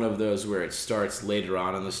be one of those where it starts later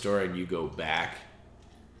on in the story and you go back.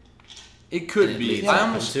 It could be.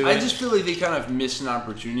 I just feel like they kind of missed an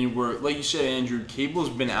opportunity where, like you said, Andrew, Cable's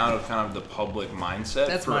been out of kind of the public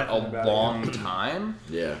mindset for a long time.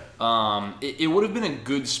 Yeah. It would have been a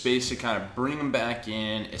good space to kind of bring him back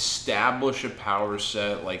in, establish a power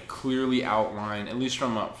set, like clearly outline, at least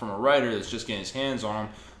from a writer that's just getting his hands on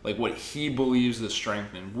him, like what he believes the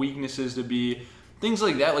strength and weaknesses to be. things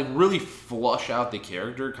like that, like really flush out the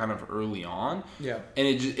character kind of early on. Yeah. And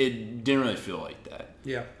it didn't really feel like that.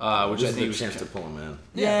 Yeah. Which I think was a chance to pull him in.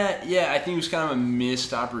 Yeah, I think it was kind of a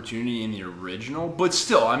missed opportunity in the original, but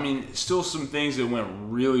still, I mean, still some things that went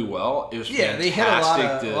really well. It was fantastic. They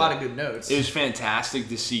had a lot of good notes. It was fantastic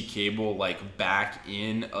to see Cable like back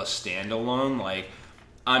in a standalone. Like,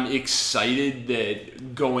 I'm excited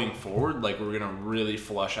that going forward, like we're gonna really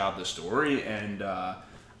flush out the story and.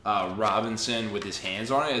 Robinson with his hands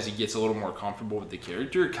on it as he gets a little more comfortable with the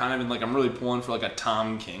character, kind of in like I'm really pulling for like a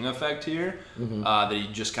Tom King effect here, that he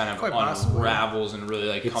just kind of unravels and really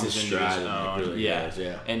like comes into his own, really does,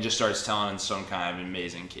 and just starts telling some kind of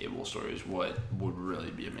amazing Cable stories. What would really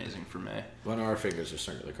be amazing for me. When our fingers are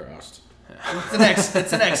certainly crossed.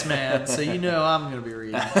 It's an X-Man, so you know I'm gonna be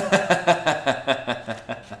reading.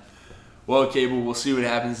 Well, Cable, we'll see what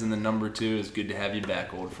happens in the number 2. It's good to have you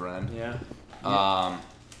back, old friend. Yeah.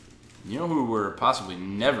 You know who we're possibly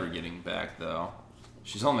never getting back, though?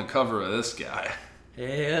 She's on the cover of this guy.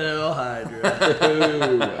 Hello,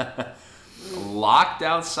 Hydra. Locked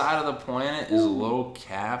outside of the planet is little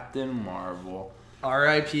Captain Marvel.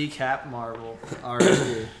 R.I.P. Cap Marvel.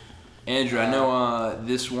 R.I.P. Andrew, I know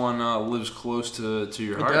this one lives close to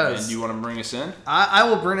your heart, man. Do you want to bring us in? I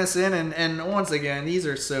will bring us in, and once again, these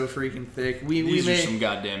are so freaking thick. These are some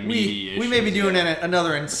goddamn meaty issues. We may be doing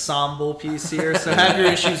another ensemble piece here, so have your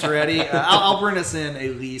issues ready. I'll bring us in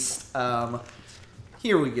at least.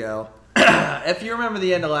 Here we go. If you remember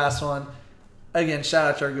the end of last one, again, shout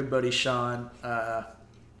out to our good buddy Sean.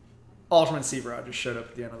 Ultimate Steve Rogers showed up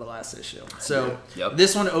at the end of the last issue. So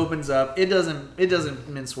This one opens up. It doesn't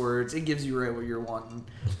mince words. It gives you right what you're wanting.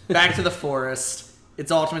 Back to the forest.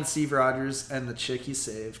 It's Ultimate Steve Rogers and the chick he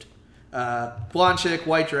saved. Blonde chick,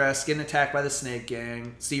 white dress, getting attacked by the Snake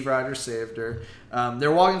Gang. Steve Rogers saved her.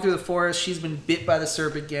 They're walking through the forest. She's been bit by the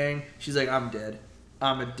Serpent Gang. She's like, I'm dead.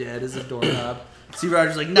 I'm dead as a doorknob. Steve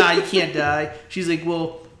Rogers is like, nah, you can't die. She's like,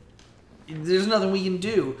 well, there's nothing we can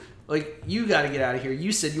do. Like, you got to get out of here.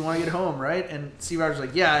 You said you want to get home, right? And Steve Rogers is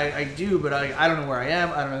like, yeah, I do, but I don't know where I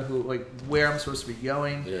am. I don't know where I'm supposed to be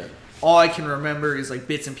going. Yeah. All I can remember is like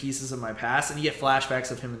bits and pieces of my past, and you get flashbacks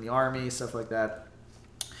of him in the army, stuff like that.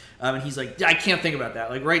 And he's like, I can't think about that.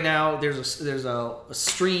 Like right now, there's a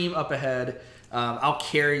stream up ahead. I'll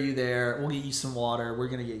carry you there. We'll get you some water. We're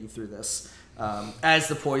gonna get you through this. As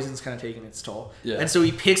the poison's kind of taking its toll. Yeah. And so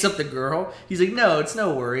he picks up the girl. He's like, no, it's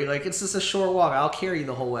no worry. Like, it's just a short walk. I'll carry you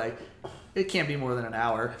the whole way. It can't be more than an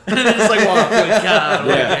hour. And then just like walk up like, God,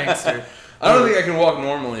 what a gangster. I don't think I can walk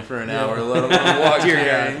normally for an hour, let alone walk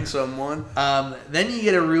carrying someone. Then you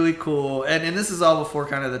get a really cool, and this is all before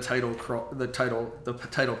kind of the title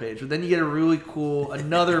page, but then you get a really cool,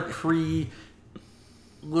 another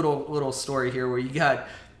little story here where you got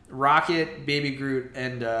Rocket, Baby Groot,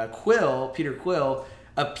 and Peter Quill,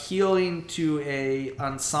 appealing to a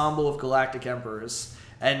ensemble of galactic emperors.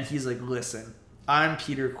 And he's like, listen, I'm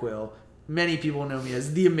Peter Quill. Many people know me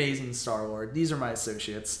as the Amazing Star-Lord. These are my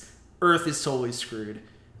associates. Earth is totally screwed.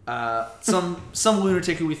 Some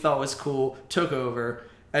lunatic who we thought was cool took over.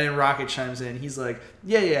 And then Rocket chimes in. He's like,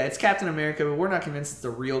 yeah, it's Captain America, but we're not convinced it's the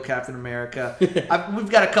real Captain America. We've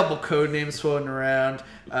got a couple code names floating around.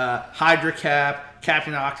 Hydra Cap,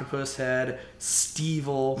 Captain Octopus Head,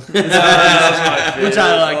 Stevel, which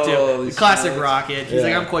I like too. The classic Rocket. He's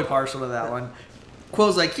like, I'm quite partial to that one.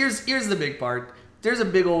 Quill's like, here's the big part. There's a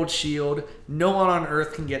big old shield. No one on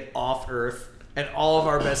Earth can get off Earth. And all of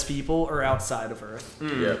our best people are outside of Earth.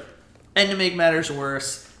 Yep. And to make matters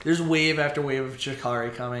worse, there's wave after wave of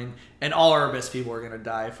Chitauri coming, and all our best people are going to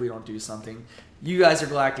die if we don't do something. You guys are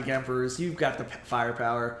Galactic Emperors. You've got the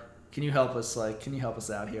firepower. Can you help us? Can you help us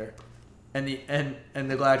out here? And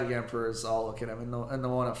the Galactic Emperors all look at him, and the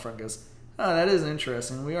one up front goes, oh, that is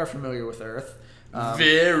interesting. We are familiar with Earth.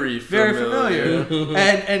 Very familiar.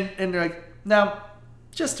 and they're like, now,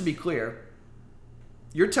 just to be clear,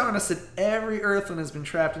 you're telling us that every Earthling has been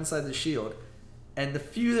trapped inside the shield, and the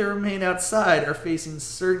few that remain outside are facing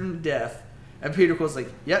certain death. And Peter Quill's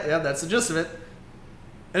like, yeah, that's the gist of it.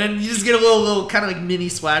 And then you just get a little kind of like mini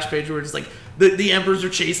splash page where it's like the Emperors are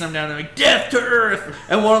chasing them down. They're like, death to Earth!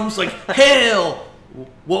 And one of them's like, hail!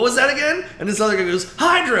 What was that again? And this other guy goes,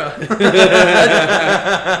 Hydra!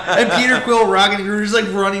 And Peter Quill, Rocket, and Groot are just like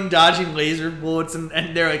running, dodging laser bullets, and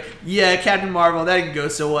they're like, yeah, Captain Marvel, that didn't go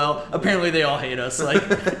so well. Apparently they all hate us. Like,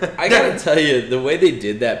 I gotta tell you, the way they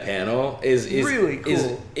did that panel is really cool.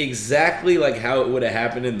 Is exactly like how it would have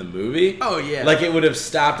happened in the movie. Oh, yeah. Like, it would have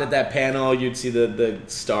stopped at that panel, you'd see the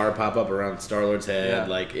star pop up around Star-Lord's head. Yeah.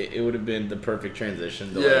 Like, it would have been the perfect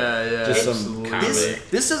transition to just some comedy.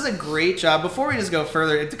 This is a great job. Before we just go further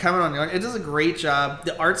further, to comment on it does a great job.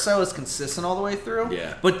 The art style is consistent all the way through.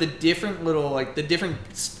 Yeah. But the different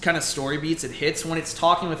kind of story beats it hits when it's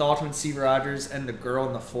talking with Ultimate Steve Rogers and the girl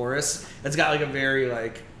in the forest. It's got like a very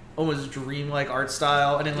like almost dreamlike art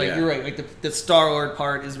style, and then like you're right, like the Star-Lord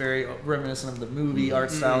part is very reminiscent of the movie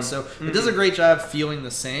art style. So it does a great job feeling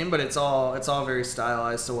the same, but it's all very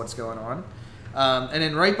stylized to what's going on. And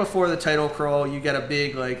then right before the title crawl, you get a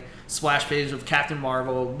big like splash page of Captain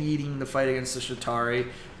Marvel leading the fight against the Chitauri,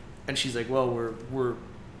 and she's like, "Well, we're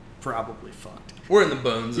probably fucked." We're in the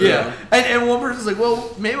bones. Yeah, and one person's like,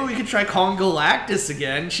 "Well, maybe we could try calling Galactus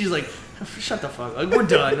again." She's like, "Shut the fuck! Like we're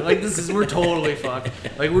done. Like we're totally fucked.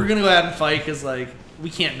 Like we're gonna go out and fight because like we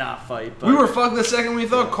can't not fight." But we were fucked the second we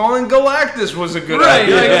thought calling Galactus was a good right,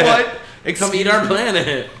 idea. like what? Come eat our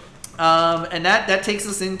planet. And that takes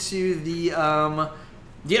us into the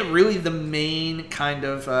really the main kind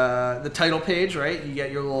of the title page, right? You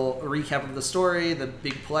get your little recap of the story, the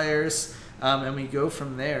big players, and we go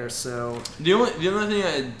from there. So the only thing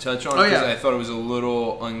I'd touch on, because I thought it was a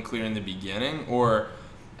little unclear in the beginning, or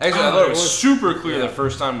actually I thought it was super clear the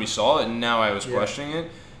first time we saw it, and now I was questioning it.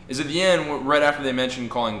 Is at the end, right after they mentioned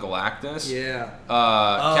calling Galactus,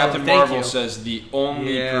 Captain Marvel says the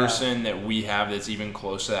only person that we have that's even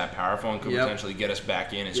close to that powerful and could potentially get us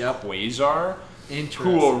back in is Quasar,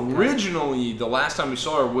 who originally, the last time we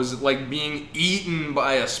saw her, was like being eaten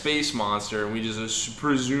by a space monster, and we just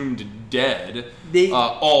presumed dead,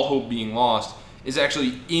 all hope being lost. Is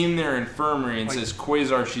actually in their infirmary and says,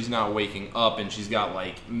 Quasar, she's not waking up, and she's got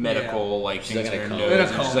like medical like things in her nose,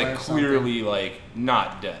 and she's like clearly like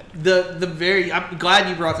not dead. I'm glad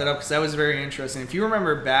you brought that up because that was very interesting. If you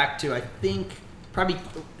remember back to, I think probably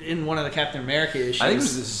in one of the Captain America issues. I think it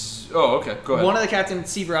was this. Oh, okay, go ahead. One of the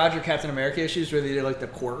Steve Rogers Captain America issues where they did like the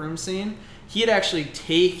courtroom scene. He had actually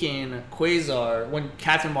taken Quasar when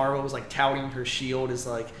Captain Marvel was like touting her shield as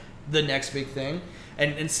like the next big thing.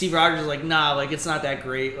 And Steve Rogers was like, nah, like, it's not that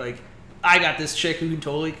great. Like, I got this chick who can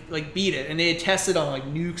totally, like, beat it. And they had tested on, like,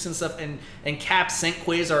 nukes and stuff. And Cap sent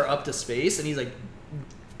Quasar up to space. And he's like,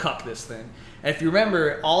 cuck this thing. And if you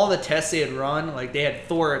remember, all the tests they had run, like, they had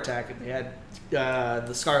Thor attack it. They had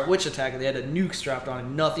the Scarlet Witch attack it. They had the nukes strapped on it.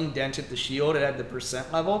 Nothing dented the shield. It had the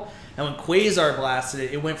percent level. And when Quasar blasted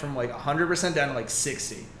it, it went from, like, 100% down to, like,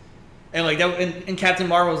 60. And, like, that, and Captain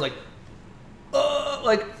Marvel was like, and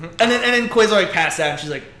then Quasar like passed out, and she's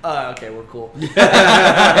like, okay, we're cool. So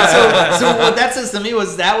what that says to me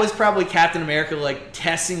was that was probably Captain America like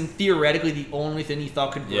testing theoretically the only thing he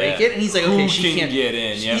thought could break it, and he's like, okay, she can't get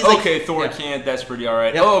in. Yeah, okay, Thor can't. That's pretty all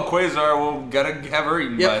right. Yep. Oh, Quasar, well, gotta have her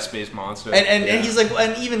eaten by a space monster. And he's like,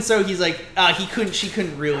 and even so, he's like, she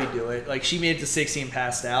couldn't really do it. Like she made it to 60 and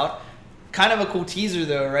passed out. Kind of a cool teaser,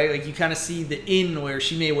 though, right? Like, you kind of see the in where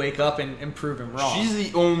she may wake up and prove him wrong. She's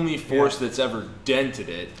the only force that's ever dented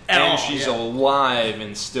it. And she's alive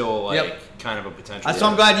and still, like, kind of a potential. So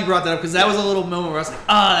I'm glad you brought that up, because that was a little moment where I was like,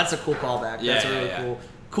 that's a cool callback. That's a really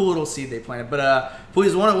cool little seed they planted. But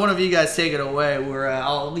please, one of you guys take it away.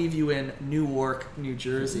 I'll leave you in Newark, New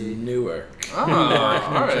Jersey. Newark. Oh,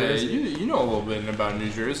 all right. You know a little bit about New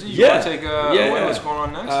Jersey. You want to take away what's going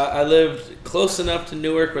on next? I lived close enough to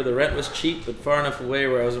Newark where the rent was cheap, but far enough away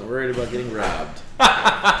where I wasn't worried about getting robbed.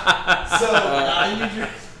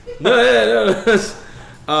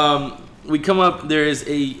 No. We come up, there is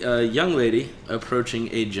a young lady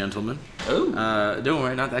approaching a gentleman. Oh. Don't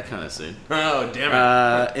worry, not that kind of scene. Oh, damn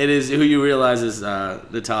it. It is who you realize is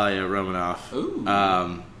Natalia Romanoff. Ooh.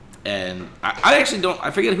 And I actually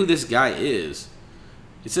I forget who this guy is.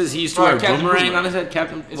 It says he used to wear a boomerang on his head.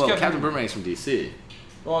 Captain Boomerang's from DC.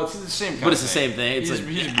 Well, it's the same kind But it's of the thing. same thing. It's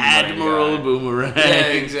He's like a Admiral Boomerang. Boomerang. Yeah,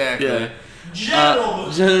 exactly. Yeah. General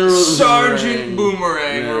Sergeant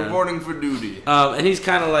Boomerang reporting for duty. And he's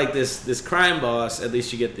kind of like this crime boss, at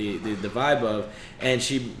least you get the vibe of. And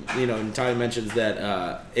she, Natalia mentions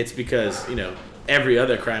that it's because, every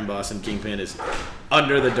other crime boss in Kingpin is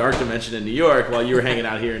under the dark dimension in New York while you were hanging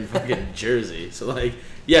out here in fucking Jersey. So, like,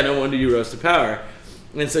 no wonder you rose to power.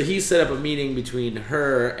 And so he set up a meeting between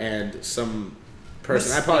her and some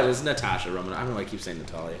person. I apologize, it's Natasha Romanoff. I don't know why I keep saying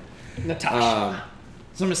Natalia. Natasha.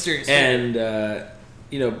 Some mysterious and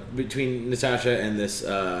between Natasha and this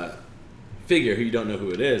figure who you don't know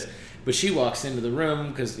who it is, but she walks into the room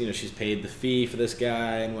because she's paid the fee for this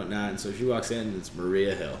guy and whatnot, and so she walks in and it's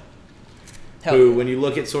Maria Hill, who, when you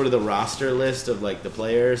look at sort of the roster list of like the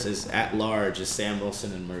players, is at large is Sam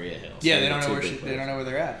Wilson and Maria Hill. Yeah, they don't know where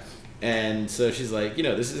they're at. And so she's like,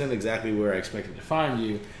 this isn't exactly where I expected to find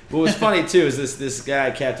you. What was funny, too, is this guy,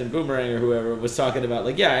 Captain Boomerang or whoever, was talking about,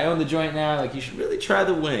 like, I own the joint now. Like, you should really try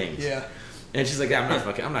the wings. Yeah. And she's like, I'm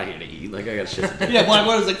not here to eat. Like, I got shit to do. Yeah, Black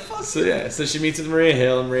Widow's like, fuck. So she meets with Maria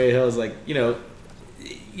Hill, and Maria Hill is like,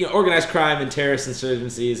 organized crime and terrorist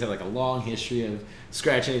insurgencies have like a long history of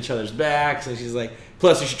scratching each other's backs, and she's like,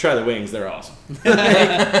 plus you should try the wings, they're awesome.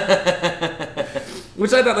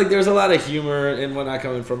 Which I thought, like, there's a lot of humor and whatnot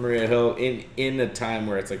coming from Maria Hill in a time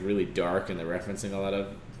where it's like really dark and they're referencing a lot of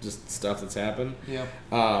just stuff that's happened. Yeah.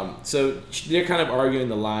 So they're kind of arguing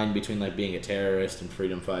the line between like being a terrorist and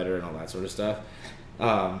freedom fighter and all that sort of stuff.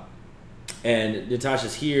 And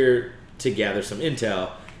Natasha's here to gather some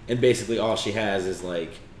intel, and basically all she has is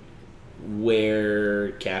like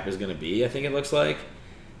where Cap is going to be, I think it looks like.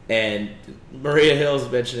 And Maria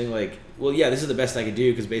Hill's mentioning like, well, yeah, this is the best I could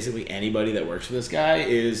do, because basically anybody that works for this guy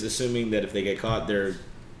is assuming that if they get caught, they're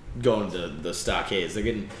going to the stockades. They're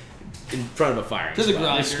getting in front of a firing to the squad.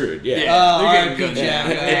 grinder. They're screwed. Yeah. They're R.I.P.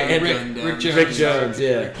 getting Rick Jones. Rick Jones,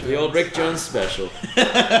 yeah. The old Rick Jones special.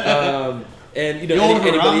 And, The old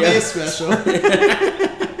anybody Harambe else. special.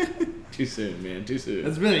 Too soon, man. Too soon.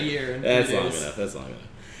 It's been a year. And That's 3 long days. enough. That's long enough.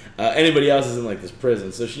 Anybody else is in like this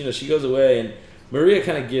prison, so she goes away, and Maria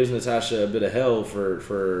kind of gives Natasha a bit of hell for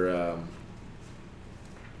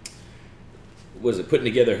putting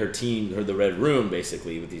together her team, or the Red Room,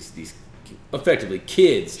 basically, with these effectively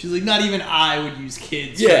kids. She's like, not even I would use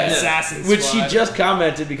kids for an assassin which squad. she just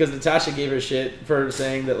commented because Natasha gave her shit for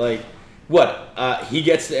saying that, like, he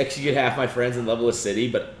gets to execute half my friends in Leveless City,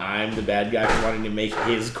 but I'm the bad guy for wanting to make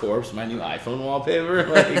his corpse my new iPhone wallpaper.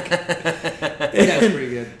 Like, That's pretty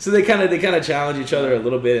good. so they kind of challenge each other a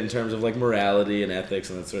little bit in terms of like morality and ethics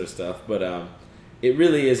and that sort of stuff. But it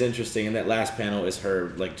really is interesting. And that last panel is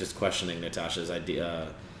her like just questioning Natasha's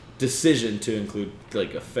decision to include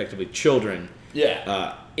like effectively children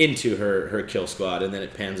into her kill squad, and then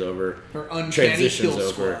it pans over, Her uncanny transitions kill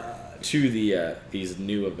over squad. to these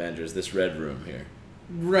new Avengers, this Red Room here.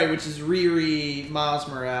 Right, which is Riri, Miles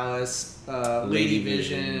Morales, Lady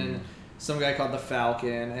Vision, Vision. some guy called the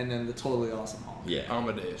Falcon, and then the totally awesome Hulk. Yeah.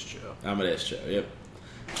 Amadeus Cho. Amadeus Cho, yep.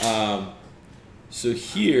 So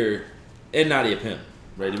here, and Nadia Pym,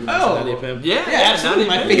 right? Did we mention Nadia Pym? Yeah, absolutely.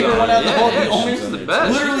 My Nadia favorite Pym. one out of the whole. Yeah, The only, she's the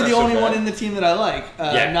best. literally She's the not only so one bad. in the team that I like.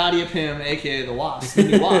 Yeah. Nadia Pym, aka the Wasp, the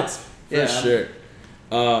new Wasp. For sure.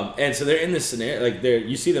 And so they're in this scenario, like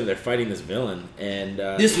you see them, they're fighting this villain, and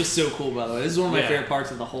This was so cool, by the way. This is one of my favorite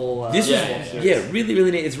parts of the whole. this whole was series. really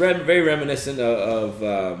really neat. It's very reminiscent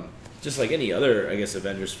of just like any other, I guess,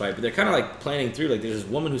 Avengers fight, but they're kind of like planning through. Like there's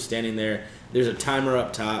this woman who's standing there. There's a timer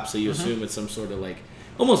up top, so you assume it's some sort of like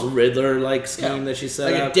almost Riddler like scheme that she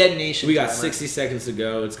set like up. a detonation. We got timer. 60 seconds to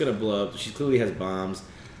go. It's gonna blow up. She clearly has bombs.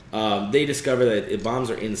 They discover that bombs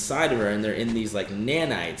are inside of her, and they're in these like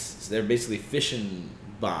nanites. So they're basically fission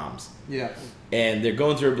bombs. Yeah. And they're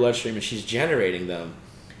going through her bloodstream, and she's generating them.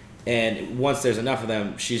 And once there's enough of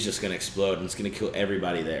them, she's just going to explode, and it's going to kill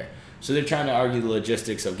everybody there. So they're trying to argue the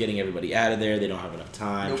logistics of getting everybody out of there. They don't have enough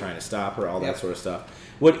time, trying to stop her, all that sort of stuff.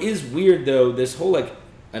 What is weird, though, this whole like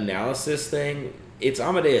analysis thing, it's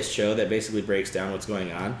Amadeus Cho that basically breaks down what's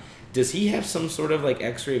going on. Does he have some sort of like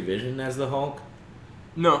X-ray vision as the Hulk?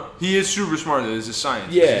 No, he is super smart. He's a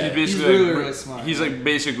scientist. Yeah. he's basically He's really, like, really smart. He's like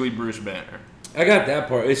basically Bruce Banner. I got that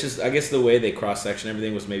part. It's just, I guess the way they cross-section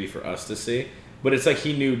everything was maybe for us to see. But it's like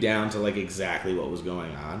he knew down to like exactly what was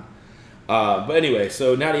going on. But anyway,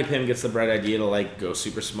 so Nadia Pym gets the bright idea to like go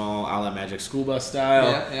super small, a la Magic School Bus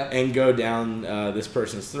style, and go down this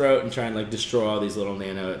person's throat and try and like destroy all these little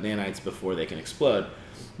nanites before they can explode.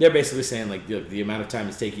 They're basically saying like the amount of time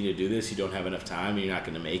it's taking you to do this, you don't have enough time, and you're not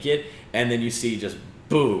going to make it. And then you see just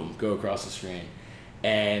boom go across the screen,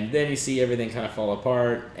 and then you see everything kind of fall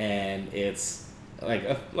apart, and it's like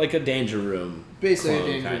a danger room, Basically clone,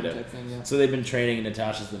 a danger kind room of. type thing, yeah. So they've been training, and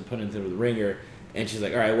Natasha's been put into the ringer, and she's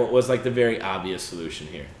like, all right, what was like the very obvious solution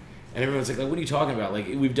here? And everyone's like, what are you talking about? Like,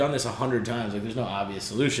 we've done this 100 times. Like, there's no obvious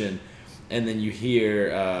solution. And then you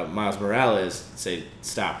hear Miles Morales say,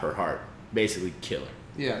 stop her heart, basically kill her.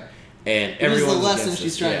 Yeah. And It is the everyone's lesson against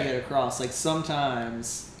she's this. trying Yeah. to get across. Like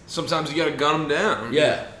sometimes You gotta gun him down.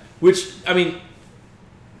 Yeah. Which, I mean,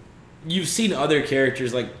 you've seen other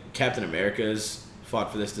characters like Captain America's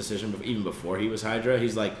fought for this decision even before he was Hydra.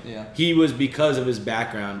 He's like, he was, because of his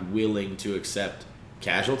background, willing to accept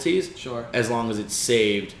casualties. Sure. As long as it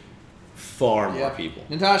saved far more people.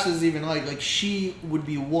 Natasha's even like she would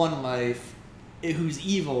be one life who's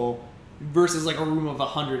evil versus like a room of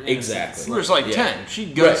 100 innocents. Exactly. There's like 10.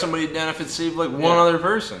 She'd gun somebody down if it saved like one other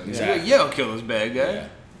person. Exactly. Yeah, I'll kill this bad guy. Yeah.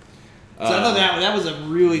 So I thought that was a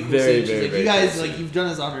really cool very, scene. She's very, like, very you guys, cool like, you've done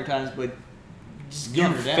this 100 times, but just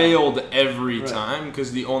gun You her down. failed every time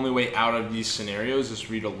because the only way out of these scenarios is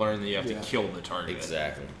for you to learn that you have to Yeah. kill the target.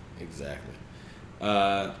 Exactly.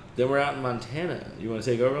 Then we're out in Montana. You want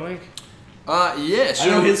to take over, Link? Yeah. So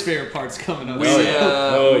I know his favorite part's coming up.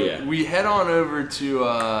 We head on over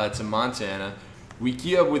to Montana. We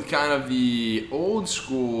key up with kind of the old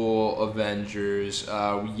school Avengers.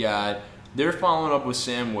 They're following up with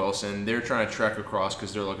Sam Wilson. They're trying to trek across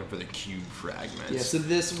because they're looking for the cube fragments. Yeah, so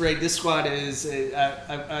this squad is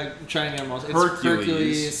I'm trying to get them all. It's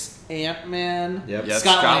Hercules, Ant-Man,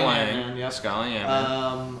 Scott Lang, Scott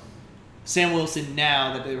Lang, Sam Wilson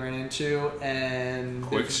now that they ran into, and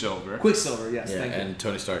Quicksilver, yes, thank you. And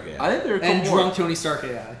Tony Stark. Yeah. I think they're and drunk Tony Stark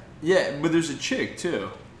AI. Yeah, but there's a chick too.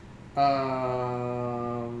 Yeah,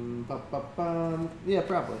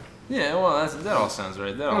 probably. Yeah, well, that all sounds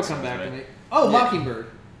right. That'll come back to me. Oh, yeah. Mockingbird.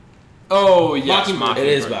 Oh, yes, Mockingbird. It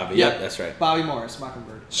is Bobby. Yep, that's right. Bobby Morris,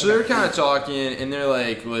 Mockingbird. So they're kind of talking, and they're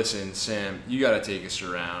like, listen, Sam, you got to take us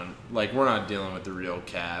around. Like, we're not dealing with the real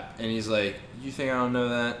Cap. And he's like, you think I don't know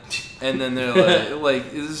that? And then they're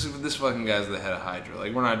like this fucking guy's the head of Hydra.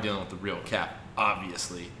 Like, we're not dealing with the real Cap,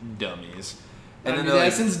 obviously, dummies. And then they're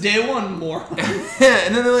like, since day one, more. And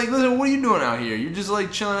then they're like, listen, what are you doing out here? You're just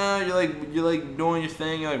like chilling out. You're like doing your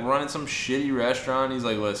thing. You're like running some shitty restaurant. He's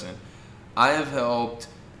like, listen, I have helped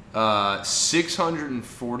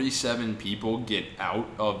 647 people get out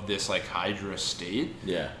of this like Hydra state.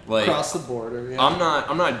 Yeah. Like across the border. Yeah. I'm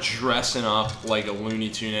not dressing up like a Looney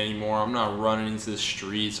Tune anymore. I'm not running into the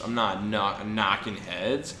streets. I'm not knocking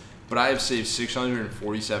heads. But I have saved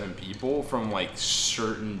 647 people from like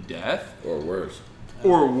certain death Or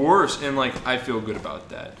worse, and like I feel good about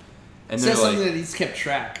that. And so they're that's like, something that he's kept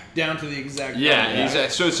track down to the exact. exactly.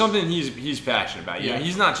 So it's something he's passionate about. You know, Yeah.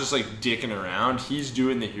 he's not just like dicking around. He's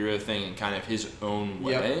doing the hero thing in kind of his own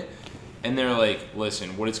way. Yep. And they're like,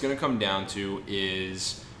 listen, what it's going to come down to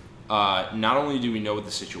is not only do we know what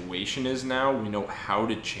the situation is now, we know how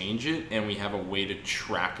to change it, and we have a way to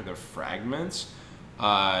track the fragments.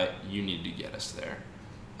 You need to get us there.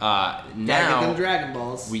 Now, get them Dragon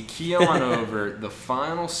Balls. we key on over. The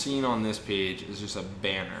final scene on this page is just a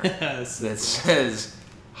banner that says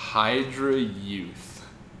Hydra Youth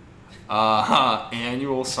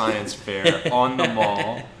Annual Science Fair on the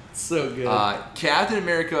mall. So good. Captain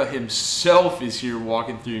America himself is here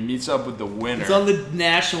walking through, meets up with the winner. It's on the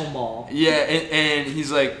National Mall. Yeah, and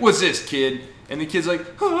he's like, what's this, kid? And the kid's like,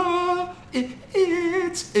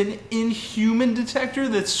 it's an inhuman detector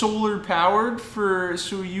that's solar powered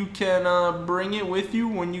so you can bring it with you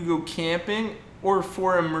when you go camping or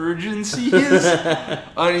for emergencies.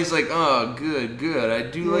 And he's like, oh, good. I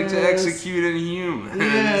do like to execute inhumans.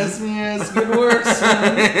 Yes, good work,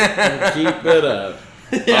 son. keep it up.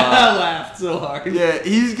 Yeah, I laughed so hard. Yeah,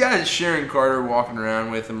 he's got Sharon Carter walking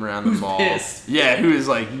around with him around the mall. Pissed. Yeah, who is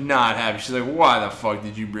like not happy. She's like, why the fuck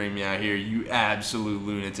did you bring me out here, you absolute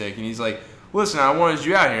lunatic? And he's like, listen, I wanted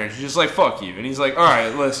you out here. And she's just like, fuck you. And he's like, all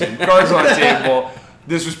right, listen, cards on the table.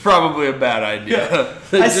 This was probably a bad idea.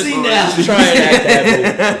 I see now. Just try and act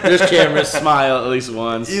happy. There's cameras, smile at least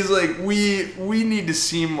once. He's like, we need to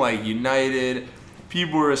seem like united.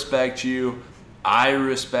 People respect you. I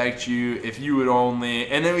respect you. If you would only.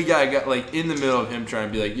 And then we got like in the middle of him trying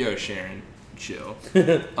to be like, yo, Sharon, chill. We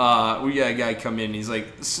got a guy come in. And he's like,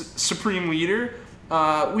 Supreme Leader,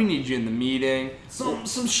 we need you in the meeting. Some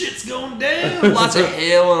shit's going down. Lots of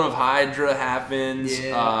hailing of Hydra happens.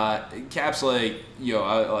 Yeah. Cap's like, yo,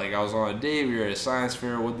 I was on a date. We were at a science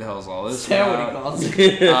fair. What the hell is all this Is that about? what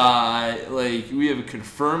he calls it? Like we have a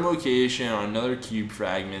confirmed location on another cube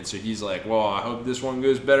fragment. So he's like, well, I hope this one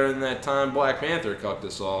goes better than that time Black Panther cucked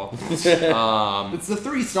us all. It's the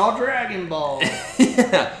 3-star Dragon Ball.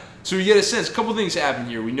 Yeah. So we get a sense. A couple things happen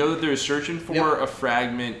here. We know that they're searching for a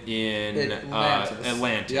fragment in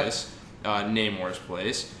Atlantis, Namor's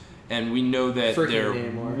place, and we know that there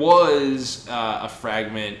was a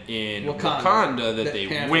fragment in Wakanda that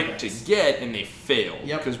they went to get and they failed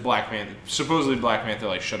because Black Panther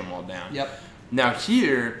like shut them all down. Yep. Now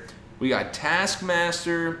here we got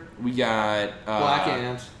Taskmaster. We got Black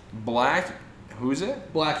Ant. Who's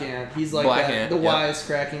it? Black Ant. He's like the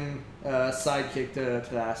wisecracking sidekick to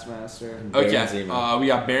Taskmaster. Okay, we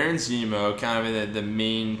got Baron Zemo, kind of the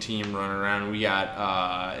main team running around. We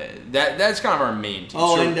got that's kind of our main team.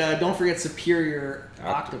 Oh, and don't forget Superior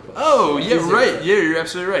Octopus. Oh, yeah, right. Yeah, you're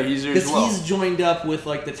absolutely right. He's there as well. Because he's joined up with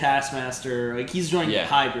like the Taskmaster. Like he's joined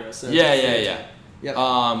Hydra. So yeah. Yep.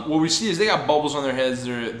 What we see is they got bubbles on their heads.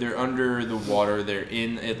 They're under the water. They're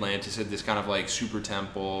in Atlantis at this kind of like super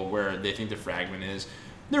temple where they think the fragment is.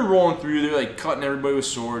 They're rolling through. They're like cutting everybody with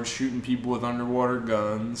swords, shooting people with underwater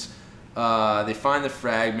guns. They find the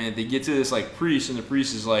fragment. They get to this like priest, and the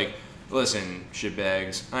priest is like, listen,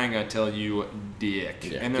 shitbags, I ain't gonna tell you dick.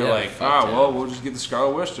 Yeah, And they're yeah, like, fuck well, we'll just get the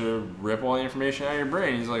Scarlet Witch to rip all the information out of your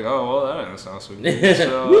brain. He's like, oh, well, that doesn't sound so good.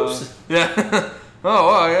 So, Whoops. yeah. Oh,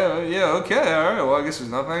 well, yeah, okay, all right. Well, I guess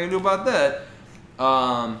there's nothing I can do about that.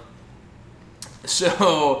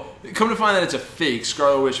 So, come to find that it's a fake,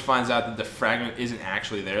 Scarlet Witch finds out that the fragment isn't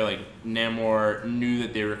actually there. Like, Namor knew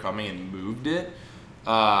that they were coming and moved it.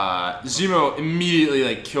 Zemo immediately,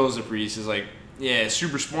 like, kills the priest. Is like, yeah,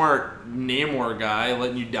 super smart Namor guy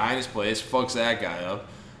letting you die in his place. Fucks that guy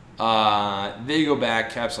up. They go back.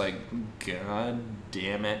 Cap's like, God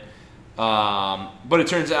damn it. But it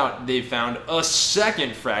turns out they found a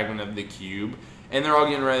second fragment of the cube. And they're all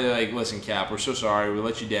getting ready. They're like, listen, Cap, we're so sorry. We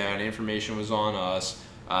let you down. Information was on us.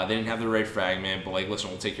 They didn't have the right fragment. But, like, listen,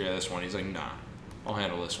 we'll take care of this one. He's like, nah, I'll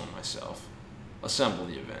handle this one myself. Assemble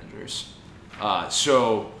the Avengers.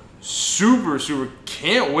 So, super,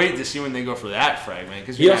 can't wait to see when they go for that fragment.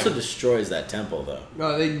 Cause He also destroys that temple, though.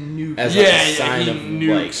 No, they nuke. As like a sign he of,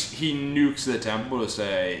 nukes. He nukes the temple to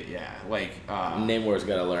say, Namor's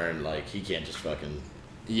got to learn, like, he can't just fucking...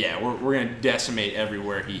 Yeah, we're gonna decimate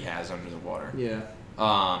everywhere he has under the water. Yeah.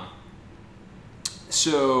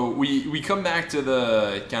 So we come back to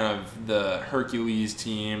the kind of the Hercules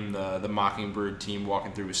team, the Mockingbird team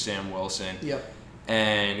walking through with Sam Wilson. Yep.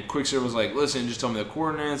 And Quicksilver was like, listen, just tell me the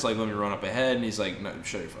coordinates, like let me run up ahead. And he's like, no,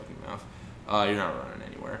 shut your fucking mouth. You're not running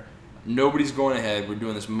anywhere. Nobody's going ahead. We're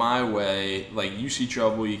doing this my way. Like, you see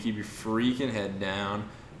trouble, you keep your freaking head down.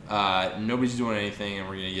 Nobody's doing anything, and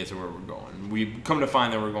we're going to get to where we're going. We come to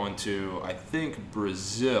find that we're going to, I think,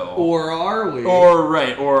 Brazil. Or are we?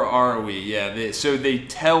 Or are we? Yeah. So they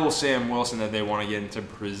tell Sam Wilson that they want to get into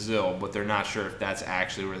Brazil, but they're not sure if that's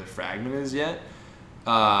actually where the fragment is yet.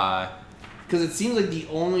 Because it seems like the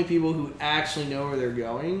only people who actually know where they're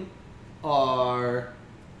going are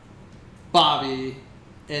Bobby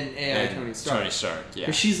and AI Tony Stark. Tony Stark, yeah.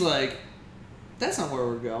 Because she's like, that's not where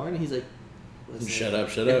we're going. And he's like, listen, Shut up.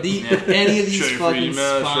 if any of these Shut your fucking freaking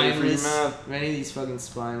mouth, shut your freaking spineless, mouth. if any of these fucking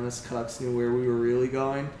spineless cucks knew where we were really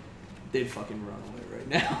going, they'd fucking run away right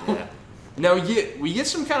now. Yeah. Now we get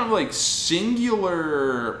some kind of like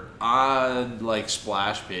singular odd like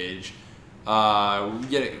splash page. We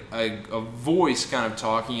get a voice kind of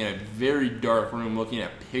talking in a very dark room, looking at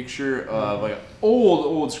a picture of like an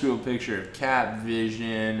old school picture of Cap,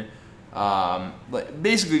 Vision, like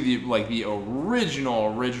basically the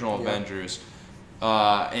original Avengers.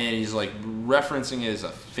 And he's like referencing it as a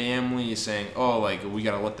family. He's saying, "Oh, like we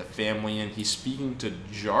gotta let the family in." He's speaking to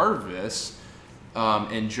Jarvis.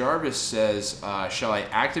 And Jarvis says, shall I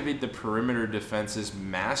activate the perimeter defenses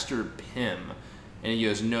Master Pym? And he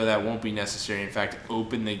goes, no, that won't be necessary. In fact,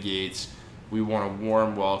 open the gates. We want a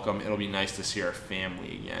warm welcome. It'll be nice to see our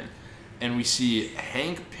family again. And we see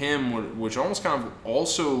Hank Pym, which almost kind of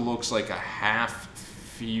also looks like a half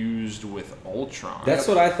fused with Ultron. That's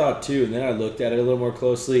what I thought too, and then I looked at it a little more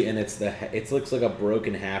closely, and it looks like a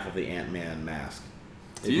broken half of the Ant-Man mask.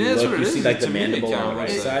 If Yeah, you that's look, what it you is. see like the To me, it mandible kinda on the right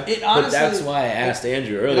looks side. It But honestly- that's why I asked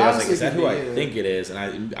Andrew earlier. I was like, "Is that honestly who could I be think it is?"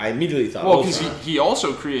 And I immediately thought, Well, because Ultron. he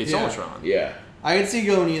also creates Yeah. Ultron. Yeah. I could see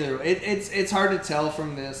going either way. It's hard to tell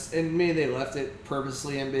from this, and maybe they left it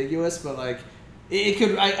purposely ambiguous, but like it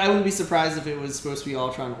could. I wouldn't be surprised if it was supposed to be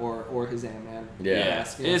Ultron or his Ant-Man. Yeah.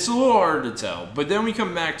 mask, you know? It's a little hard to tell. But then we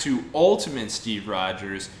come back to Ultimate Steve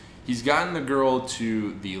Rogers. He's gotten the girl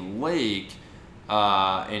to the lake,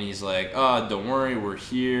 and he's like, "Oh, don't worry, we're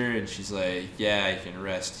here." And she's like, "Yeah, you can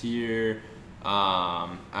rest here. I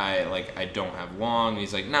don't have long." And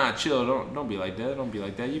he's like, "Nah, chill. Don't be like that. Don't be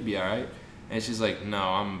like that. You'll be all right." And she's like, "No,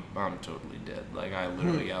 I'm totally dead. Like I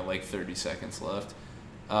literally got like 30 seconds left."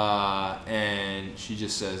 And she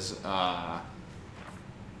just says, "What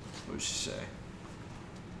would she say?"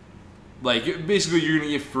 Like, basically, you're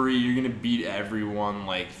going to get free, you're going to beat everyone,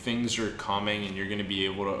 like, things are coming, and you're going to be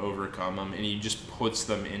able to overcome them, and he just puts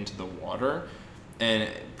them into the water, and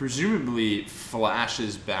presumably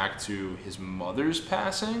flashes back to his mother's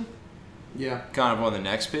passing, Yeah. kind of on the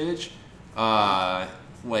next page,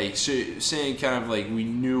 saying kind of like, we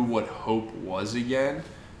knew what hope was again,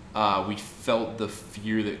 we felt the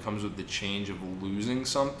fear that comes with the change of losing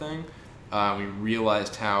something. We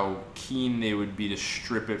realized how keen they would be to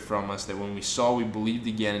strip it from us, that when we saw we believed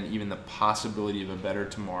again in even the possibility of a better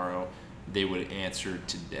tomorrow, they would answer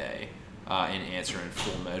today and answer in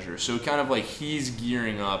full measure. So kind of like he's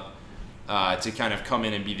gearing up to kind of come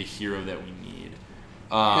in and be the hero that we need.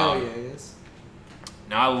 Hell yeah, he is.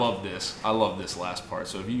 Now I love this. I love this last part.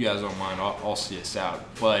 So if you guys don't mind, I'll see us out.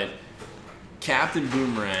 But Captain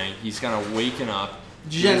Boomerang, he's kind of waking up.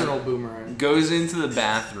 General Boomerang. Goes into the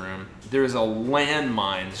bathroom. There's a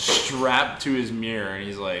landmine strapped to his mirror, and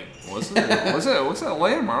he's like, "What's that? What's that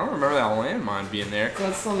landmine? I don't remember that landmine being there."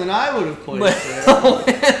 That's something I would have placed there. The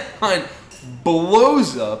landmine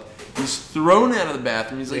blows up. He's thrown out of the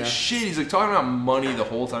bathroom. He's like, shit. He's like talking about money the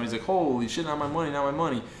whole time. He's like, holy shit, not my money, not my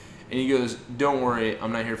money. And he goes, don't worry,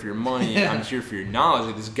 I'm not here for your money. I'm here for your knowledge.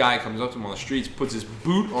 Like, this guy comes up to him on the streets, puts his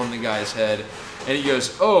boot on the guy's head, and he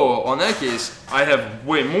goes, oh, on that case, I have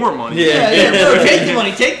way more money. Yeah, bro, take the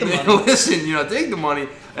money, take the money. Listen, take the money,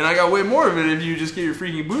 and I got way more of it if you just get your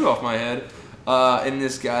freaking boot off my head. And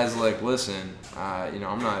this guy's like, listen,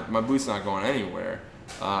 my boot's not going anywhere.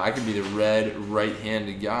 I could be the red right hand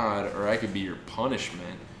of God, or I could be your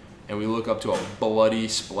punishment. And we look up to a bloody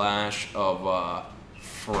splash of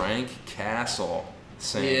Frank Castle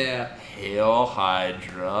saying, Hail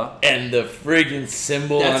Hydra. And the friggin'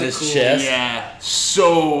 symbol on his chest. Yeah,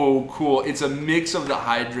 so cool. It's a mix of the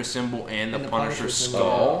Hydra symbol and the Punisher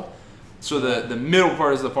skull. So the middle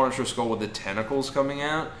part is the Punisher skull with the tentacles coming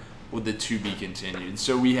out, with the to be continued.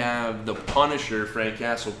 So we have the Punisher, Frank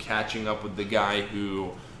Castle, catching up with the guy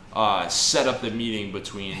who set up the meeting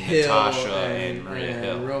between Natasha and Maria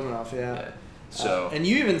Hill. Romanoff, yeah. So and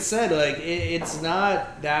you even said it's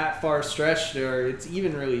not that far stretched, or it's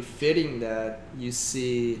even really fitting that you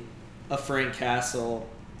see a Frank Castle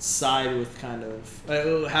side with kind of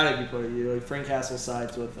how did you put it? Like Frank Castle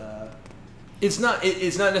sides with. It's not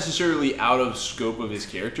necessarily out of scope of his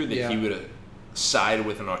character that he would side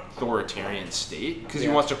with an authoritarian state, because he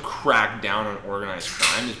wants to crack down on organized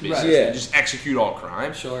crime. Is basically just execute all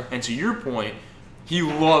crime. Sure. And to your point, he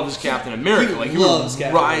loves Captain America. He loves would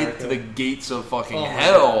Captain ride America to the gates of fucking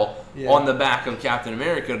hell on the back of Captain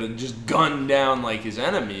America to just gun down his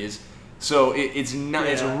enemies. So it's not.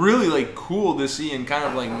 It's really cool to see, and kind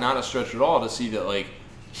of not a stretch at all to see that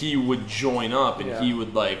he would join up and he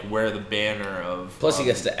would wear the banner of. Plus, he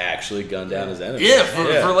gets to actually gun down his enemies. Yeah, for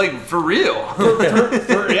real.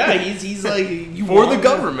 He's you for the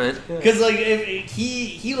government. Because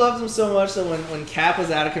he loves him so much that when Cap was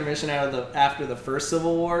out of commission after the first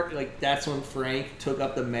Civil War, that's when Frank took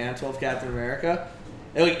up the mantle of Captain America.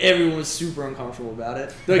 And everyone was super uncomfortable about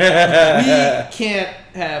it. We can't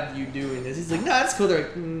have you doing this. He's like, nah, it's cool. They're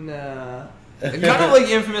like, nah. Kind of like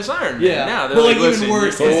Infamous Iron Man. Yeah, now but even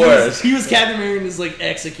worse, because he was Captain America and is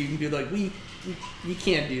executing people. We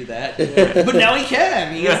can't do that. But now he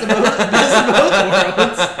can. He gets the best of both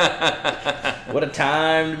worlds. What a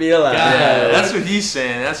time to be alive. Yeah, that's what he's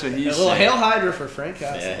saying. That's what he's saying. Well, Hail Hydra for Frank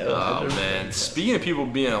Castle. Yeah, oh man! Speaking of people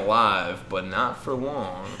being alive, but not for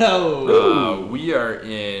long. We are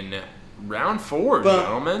in round 4,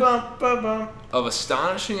 gentlemen, of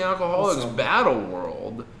Astonishing Alcoholics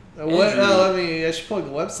Battleworld. I should plug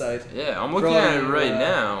the website. Yeah, I'm looking at it right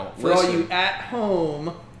now. For all you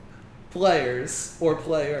at-home players or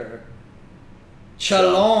player,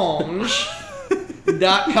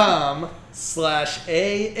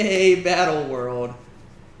 challenge.com/AA Battleworld.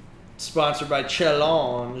 Sponsored by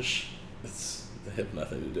Challenge. They have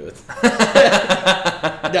nothing to do with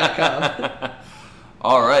 .com.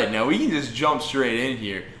 All right, now we can just jump straight in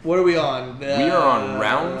here. What are we on? We are on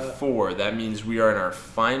round 4. That means we are in our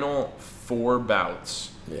final 4 bouts.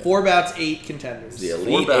 Yeah. 4 bouts, 8 contenders. The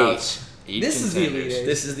Elite 4 bouts, 8 This is the Elite 8.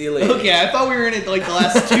 This is the Elite 8. Okay, I thought we were in it the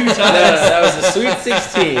last 2 times. That was the Sweet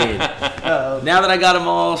 16. Now that I got them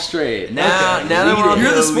all straight. Now that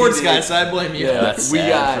you're the sports guy, so I blame you. Yeah, that's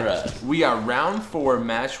sad for us. We got round 4,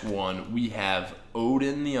 match 1. We have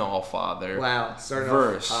Odin the Allfather. Wow, starting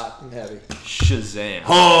verse off hot and heavy. Shazam.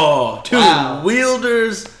 Oh, 2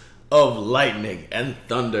 wielders of lightning and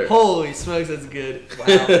thunder. Holy smokes, that's good.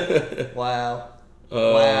 Wow.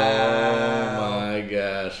 Oh wow. My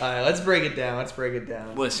gosh. All right, let's break it down.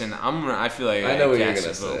 Listen, I feel like I know what you're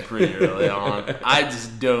cast gonna a vote say. pretty early on. I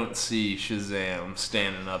just don't see Shazam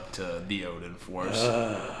standing up to the Odin force.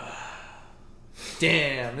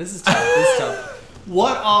 Damn, this is tough.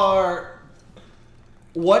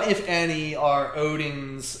 What, if any, are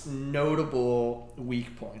Odin's notable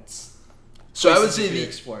weak points? So I would say the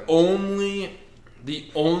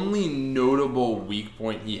only notable weak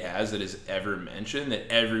point he has that is ever mentioned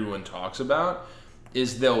that everyone talks about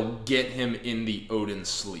is they'll get him in the Odin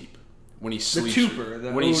sleep when he sleeps.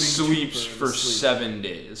 When he sleeps for 7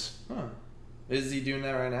 days. Huh. Is he doing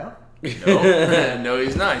that right now? No,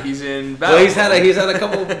 he's not. He's in battle. Well, he's had a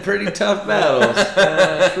couple pretty tough battles.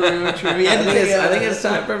 True. I think it's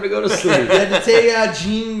time for him to go to sleep. He had to take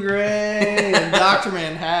Jean Grey and Dr.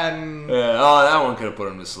 Manhattan. That one could have put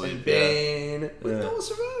him to sleep. And Bane with no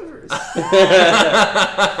survivors.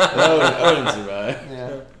 Odin survived.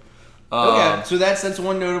 Yeah. Okay, so that's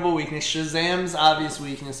one notable weakness. Shazam's obvious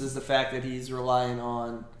weakness is the fact that he's relying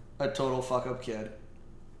on a total fuck up kid.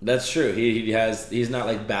 That's true. He's not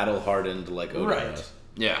like battle hardened like Odin Right. was.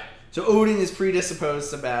 Yeah. So Odin is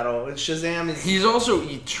predisposed to battle, and Shazam is... He's also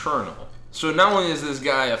eternal. So not only is this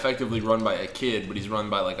guy effectively run by a kid, but he's run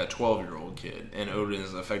by like a 12-year-old kid. And Odin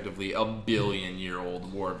is effectively a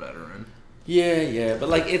billion-year-old war veteran. Yeah, but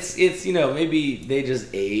like it's maybe they just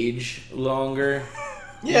age longer.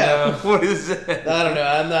 Yeah. What is that? I don't know.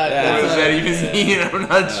 I'm not... Yeah. What does that Yeah. even mean? I'm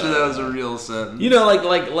not sure that was a real sentence.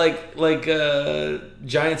 Like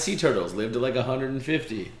giant sea turtles live to like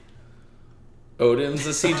 150. Odin's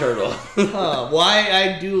a sea turtle. Huh, why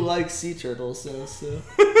I do like sea turtles, so.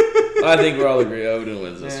 I think we're all agree Odin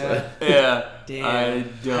wins this Yeah. fight. Yeah. Damn. I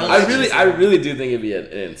don't. I really do think it'd be an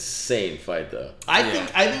insane fight though. I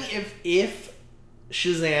think if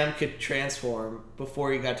Shazam could transform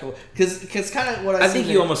before he got to... Because kind of what I think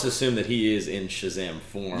you almost assume that he is in Shazam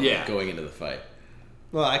form going into the fight.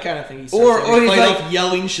 Well, I kind of think he's Or he's fight like- off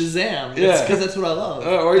yelling Shazam. Yeah. Because that's what I love.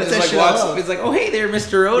 Or he That's just that like shit I walks love. up. It's like, oh hey there,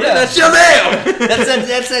 Mr. Odin. Yeah. That's Shazam.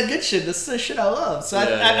 That's that good shit. That's the shit I love. So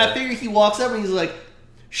Yeah, I figure he walks up and he's like,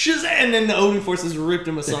 Shazam! And then the Odin forces ripped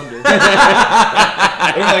him asunder. We're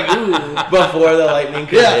like, ooh. Before the lightning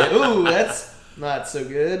could Yeah, hit. ooh, that's not so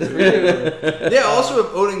good. for you. Yeah, also,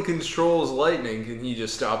 if Odin controls lightning, can he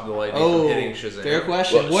just stop the lightning from hitting Shazam? fair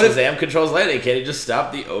question. Well, What if Shazam controls lightning? Can he just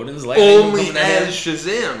stop the Odin's lightning? from Only coming at him? as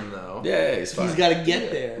Shazam, though. Yeah, he's fine. he's got to get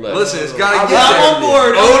there? Look. Listen, it's gotta I'm get there. on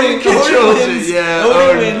board. Odin controls wins. it. Yeah,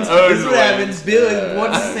 Odin wins. Odin This is what happens. wins. Billy,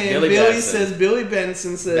 what's his name? Billy Billy Batson. says. Billy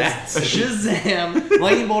Benson says. Batson. Shazam!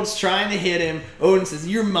 Lightning bolt's trying to hit him. Odin says,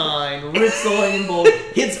 "You're mine." Rips the lightning bolt.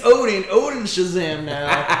 Hits Odin. Odin's Shazam now,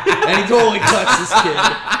 and he totally cuts this kid.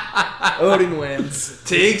 Odin wins.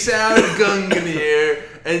 Takes out Gungnir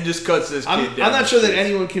and just cuts this kid I'm down. not sure that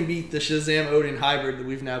anyone can beat the Shazam Odin hybrid that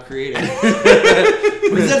we've now created.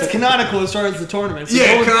 Because that's canonical as far as the tournament. So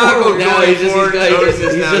Yeah, going canonical. forward- No, he's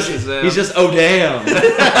just Shazam. he's just oh damn.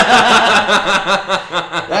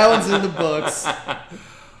 That one's in the books.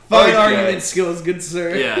 Fine Okay. argument skills, good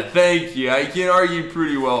sir. Yeah, thank you. I can argue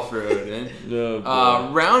pretty well for Odin. No, boy.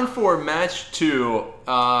 Round 4, match 2.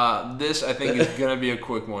 This, I think, is going to be a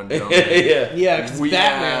quick one, gentlemen. yeah. Yeah, because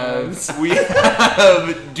Batman wins. we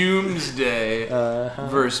have Doomsday Uh-huh.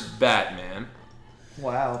 versus Batman.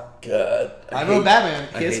 Wow. God. I vote Batman.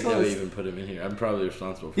 I Case hate that we closed. even put him in here. I'm probably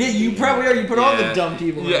responsible for Yeah, it you being probably here. are. You put all the Yeah. dumb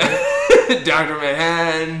people in Yeah. there. Dr.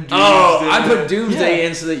 Manhattan. Oh, Doomsday. I put Doomsday Yeah.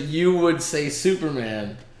 in so that you would say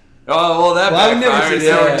Superman. Oh, well, that Well, I would never backfired. say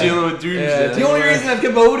Yeah, we're so. dealing with Doomsday. Yeah, The only reason I've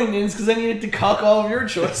kept Odin in is because I needed to cuck all of your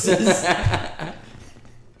choices.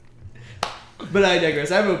 But I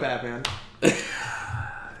digress. I vote Batman.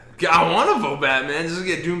 I want to vote Batman just to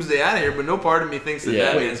get Doomsday out of here, but no part of me thinks that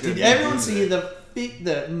Yeah. Batman's going Did to be everyone Doomsday. see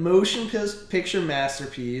the motion picture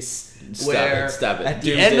masterpiece where Stop it. at the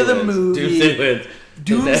Doomsday end of the wins. movie Doomsday wins.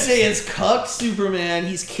 Doomsday has cucked Superman.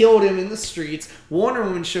 He's killed him in the streets. Wonder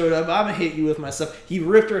Woman showed up. I'm gonna hit you with my stuff. He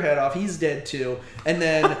ripped her head off. He's dead too. And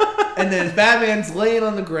then Batman's laying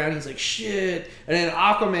on the ground. He's like shit. And then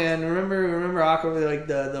Aquaman. Remember Aquaman, like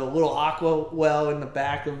the little aqua well in the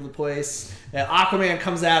back of the place. And Aquaman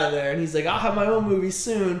comes out of there and he's like, I'll have my own movie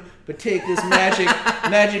soon, but take this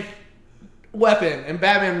magic weapon. And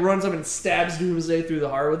Batman runs up and stabs Doomsday through the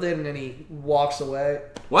heart with it, and then he walks away.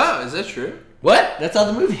 Wow, is that true? What? That's how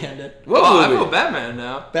the movie ended. What Oh, I movie? vote Batman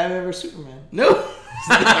now. Batman vs Superman. No. To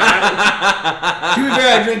be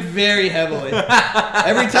fair, I drink very heavily.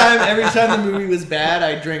 Every time the movie was bad,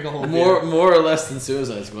 I drank a whole beer. More or less than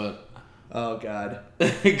Suicide Squad. Oh god,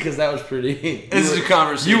 Because that was pretty. This is a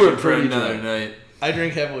conversation you were for pretty another drunk. night. I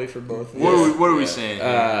drink heavily for both. What are we saying? here?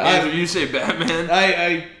 Uh, Either you say Batman,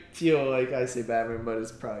 I feel like I say Batman, but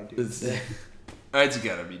it's probably Doomsday. it's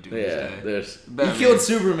gotta be Doomsday. Yeah, there's. He Batman. killed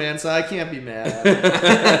Superman, so I can't be mad.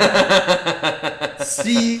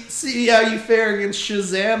 see how you fare against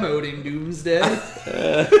Shazam Odin Doomsday.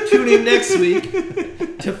 Tune in next week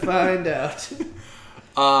to find out.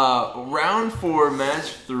 Round 4,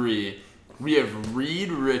 match 3. We have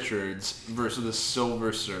Reed Richards versus the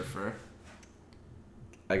Silver Surfer.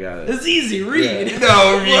 I got it. It's easy, read.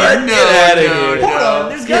 No, Reed, What? no, Get outta no, here. no. Hold on,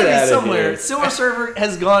 there's Get gotta outta be somewhere. here. Silver Surfer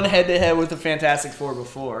has gone head to head with the Fantastic Four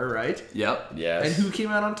before, right? Yep, Yes. And who came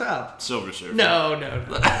out on top? Silver Surfer. No.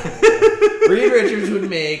 Reed Richards would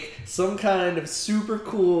make some kind of super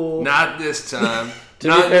cool. Not this time. To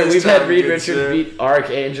Not be fair, this we've had time, Reed good Richards sir. beat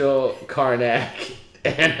Archangel, Karnak,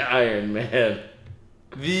 and Iron Man.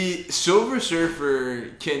 The Silver Surfer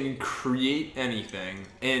can create anything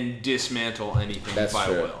and dismantle anything That's by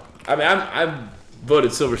true. will. I mean, I'm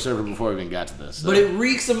voted Silver Surfer before we even got to this. So. But it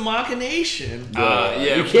reeks of machination.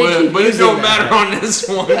 Yeah, you can't but it keep don't using matter that. on this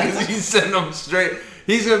one because he's sending them straight.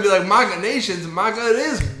 He's gonna be like, machinations, maca it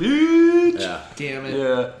is, bitch. Yeah. Damn it.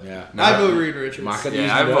 Yeah. Yeah. I vote Reed Richards.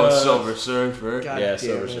 Yeah, I vote Silver Surfer. God Yeah, damn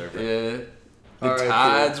Silver it. Surfer. Yeah. The All right,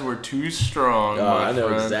 tides were too strong, Oh, my I know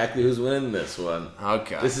friend. exactly who's winning this one.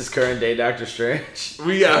 Okay. This is current day Doctor Strange.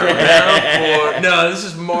 We got round 4. No, this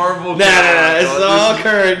is Marvel. No, it's all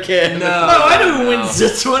current, kid. No. Oh, I know who wins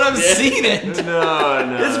this one. I've seen it.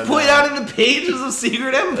 No. It's put out in the pages of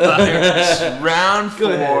Secret Empire. Round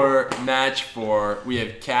Go 4, match 4. We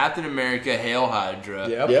have Captain America, Hail Hydra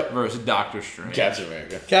Yep. versus Doctor Strange. Captain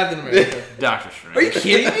America. Captain America. Doctor Strange. Are you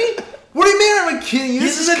kidding me? What do you mean I'm kidding you?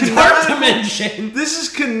 He's in the dark dimension. This is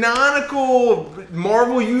canonical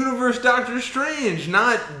Marvel Universe Doctor Strange,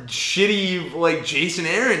 not shitty like Jason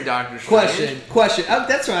Aaron Doctor Strange. Question.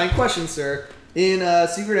 That's fine. Question, sir. In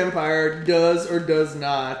Secret Empire, does or does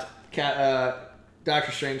not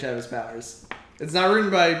Doctor Strange have his powers? It's not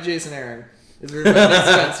written by Jason Aaron. It's written by Nick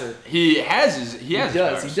Spencer. He does. He does.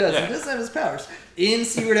 powers. He does. Yeah. He does have his powers. In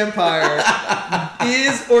Secret Empire,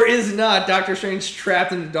 is or is not Doctor Strange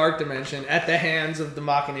trapped in the dark dimension at the hands of the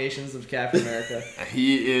machinations of Captain America?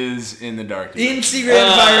 He is in the dark dimension. In Secret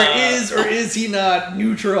Empire, is or is he not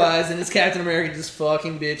neutralized, and is Captain America just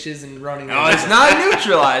fucking bitches and running? No, it's not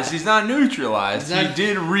neutralized. He's not neutralized. He's not- He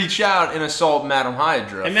did reach out and assault Madam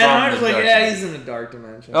Hydra. And Madam from Hydra's the like, dark yeah, dimension. he's in the dark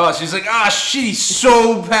dimension. Oh, she's like, shit, he's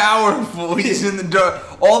so powerful. He's in the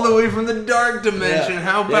dark, all the way from the dark dimension. Yeah.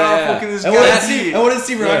 How powerful Yeah. can this And what guy did be?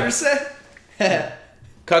 Steve Rogers say?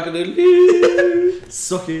 Cock-a-doodle-doo.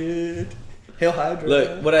 Suck it. Hail Hydra.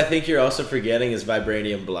 Look, what I think you're also forgetting is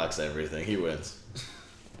Vibranium blocks everything. He wins.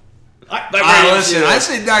 Listen, I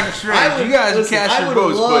say Doctor Strange. You guys cast your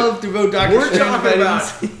votes, love to vote Doctor we're Strange. talking but I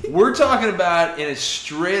about didn't see- we're talking about in a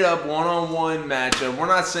straight up one-on-one matchup. We're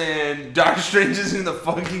not saying Doctor Strange is in the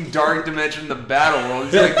fucking dark dimension, the battle world.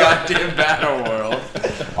 He's in the goddamn battle world.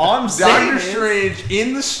 All I'm saying Doctor is, Strange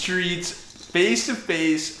in the streets, face to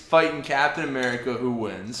face, fighting Captain America. Who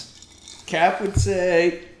wins? Cap would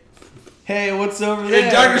say, "Hey, what's over there?"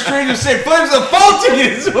 And Doctor Strange would say, "Flames of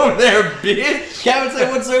Faultiness over there, bitch." Cap would say,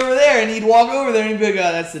 "What's over there?" And he'd walk over there and he'd be like,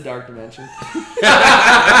 "Oh, that's the dark dimension."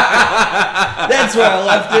 That's where I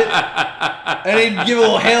left it. And he'd give a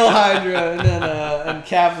little Hail Hydra, and then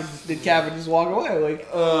Cap would just walk away. Like,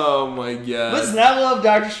 Oh my god. listen, I love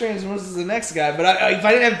Doctor Strange. This is the next guy, but if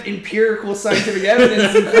I didn't have empirical scientific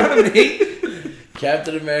evidence in front of me,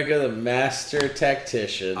 Captain America, the master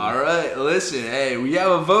tactician. All right, listen, hey, we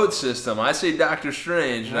have a vote system. I say Doctor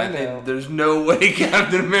Strange, and I I know. think there's no way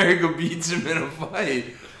Captain America beats him in a fight.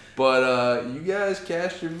 But you guys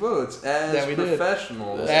cast your votes as Yeah, we did.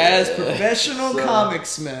 professionals. as professional So-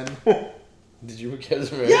 comics men, Did you vote Captain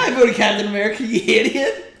America? yeah, I voted Captain America. You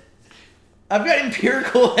idiot! I've got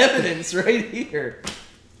empirical evidence right here.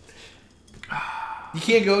 You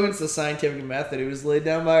can't go against the scientific method. It was laid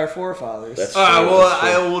down by our forefathers. That's All right, true, well, that's true.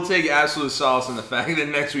 I will take absolute solace in the fact that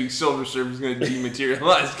next week Silver Surfer is going to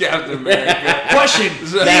dematerialize Captain America. Question: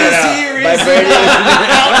 So- Is here is Vibranium.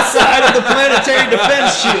 outside of the planetary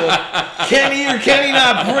defense shield? Can he or can he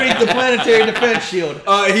not break the planetary defense shield?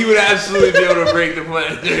 He would absolutely be able to break the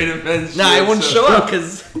planetary defense. Nah, he shield, wouldn't so- show up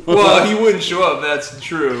because Well, he wouldn't show up. That's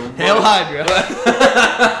true. Hail Hydra.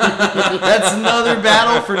 That's another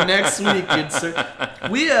battle for next week, good sir.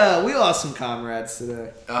 We lost some comrades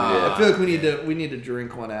today. I feel like we need to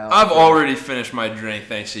drink one out. I've already finished my drink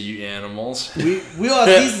thanks to you animals. We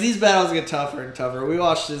lost these battles get tougher and tougher. We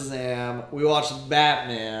watched Shazam. We watched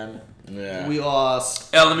Batman. Yeah. We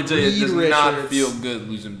lost. Let me tell you, it does Reed not Richards. feel good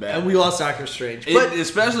losing Batman. And we lost Doctor Strange. It But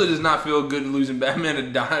especially does not feel good losing Batman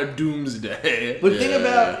to Doomsday. think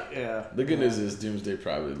about The good news is Doomsday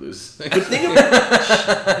probably loses. But think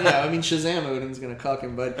about I mean Shazam Odin's gonna cuck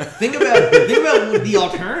him, but think about the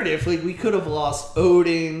alternative. Like we could have lost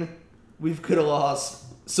Odin, we could have lost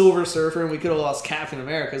Silver Surfer, and we could have lost Captain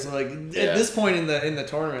America. So like at this point in the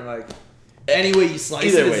tournament, like any way you slice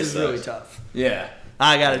Either it, way this is sucks. really tough. Yeah.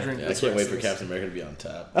 I gotta drink I this. can't wait for Christmas. Captain America to be on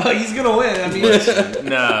top. Oh, he's gonna win. I mean,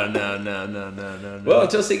 No. Well,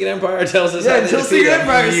 until Secret Empire tells us yeah. how they Until defeat Secret him.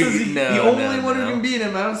 Empire You- says the no, only no, one no. who can beat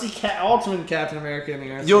him. I don't see Ultimate Captain America in the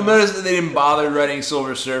rest. You'll notice that they didn't bother writing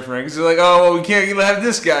Silver Surfer because they're like, oh, well, we can't have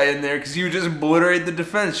this guy in there because he would just obliterate the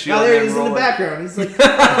defense shield. Oh, there he and is in the roll it. background. He's like,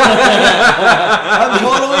 I'm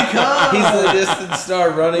totally calm. He's the distant star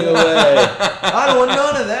running away. I don't want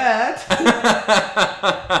none of that.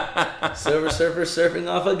 Silver Surfer surfing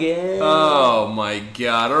off again. Oh my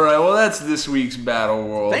god. Alright, well that's this week's Battle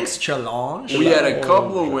World. Thanks, Challenge. We had a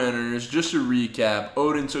couple of winners. Just to recap,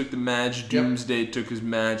 Odin took the match, Doomsday took his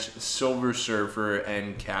match, Silver Surfer,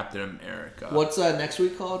 and Captain America. What's next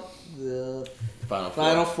week called? The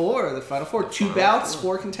Final Four. The Final Four. Two bouts,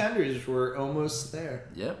 4 contenders. We're almost there.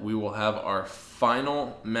 Yeah, we will have our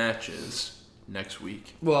final matches next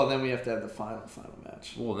week. Well, then we have to have the final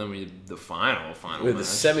match. Well, then we have the final With match.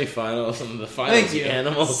 the semifinals and the finals. Thank you.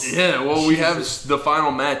 Animals. Yeah, well, we have the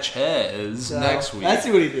final match next week. I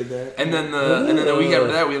see what he did there. And then the week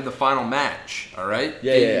after that, we have the final match. All right?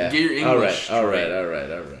 Yeah. Get your English All straight. right.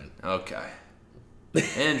 Okay.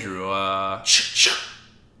 Andrew,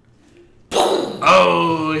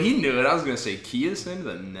 oh, he knew it. I was going to say key us into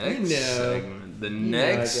the next segment. The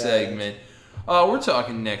next segment. We're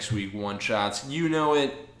talking next week one-shots. You know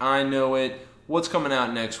it. I know it. What's coming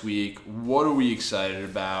out next week? What are we excited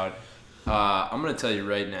about? I'm going to tell you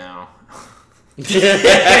right now.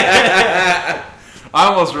 I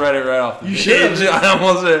almost read it right off the page. I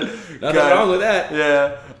almost said, Nothing wrong with that.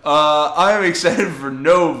 Yeah. I am excited for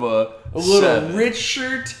Nova. A little 7. rich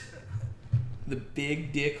shirt. The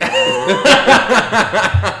big dick. It's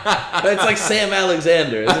like Sam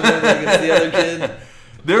Alexander, isn't it? Like it's the other kid.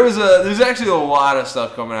 There's actually a lot of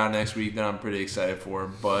stuff coming out next week that I'm pretty excited for,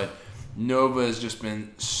 but Nova has just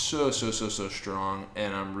been so strong,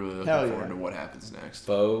 and I'm really looking forward to what happens next.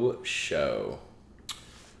 Faux show.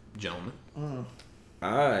 Gentlemen.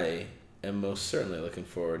 I am most certainly looking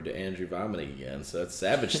forward to Andrew vomiting again, so that's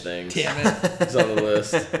Savage Things. Damn it. It's on the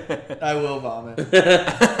list. I will vomit.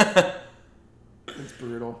 It's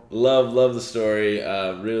brutal. Love the story.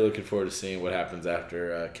 Really looking forward to seeing what happens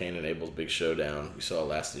after Cain and Abel's big showdown. We saw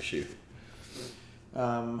last issue.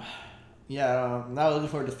 I'm not looking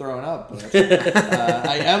forward to throwing up, but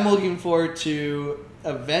I am looking forward to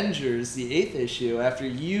Avengers, the 8th issue, after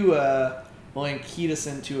you keyed us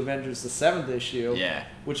into Avengers, the 7th issue. Yeah.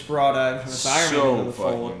 Which brought Infamous Iron Man into the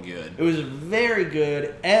fold. Fucking good. It was very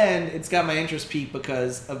good, and it's got my interest peaked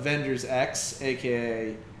because Avengers X,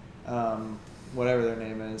 a.k.a. Whatever their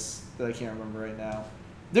name is, that I can't remember right now.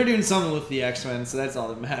 They're doing something with the X-Men, so that's all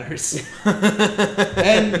that matters.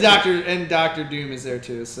 and Doctor Doom is there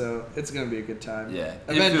too, so it's gonna be a good time. Yeah,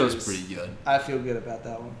 Avengers, it feels pretty good. I feel good about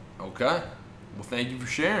that one. Okay. Well, thank you for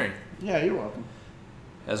sharing. Yeah, you're welcome.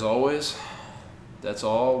 As always, that's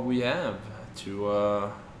all we have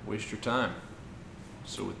to waste your time.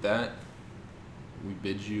 So with that, we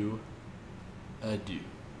bid you adieu.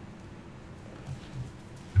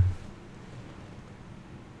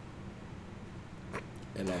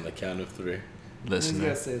 And on the count of 3. Listen. He's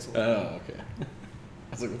gotta say his whole thing. Oh,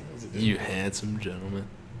 okay. You handsome gentleman.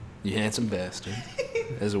 You handsome bastard.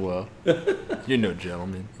 As well. You're no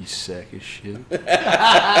gentleman, you sack of shit.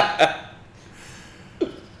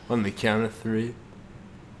 On the count of 3,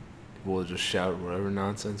 we'll just shout whatever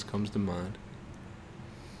nonsense comes to mind.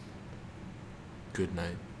 Good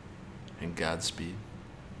night and Godspeed.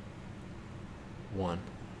 1,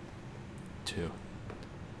 2,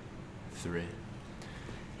 3.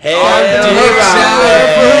 Silver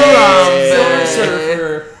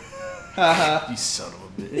Surfer. You son of a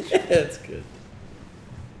bitch. That's good.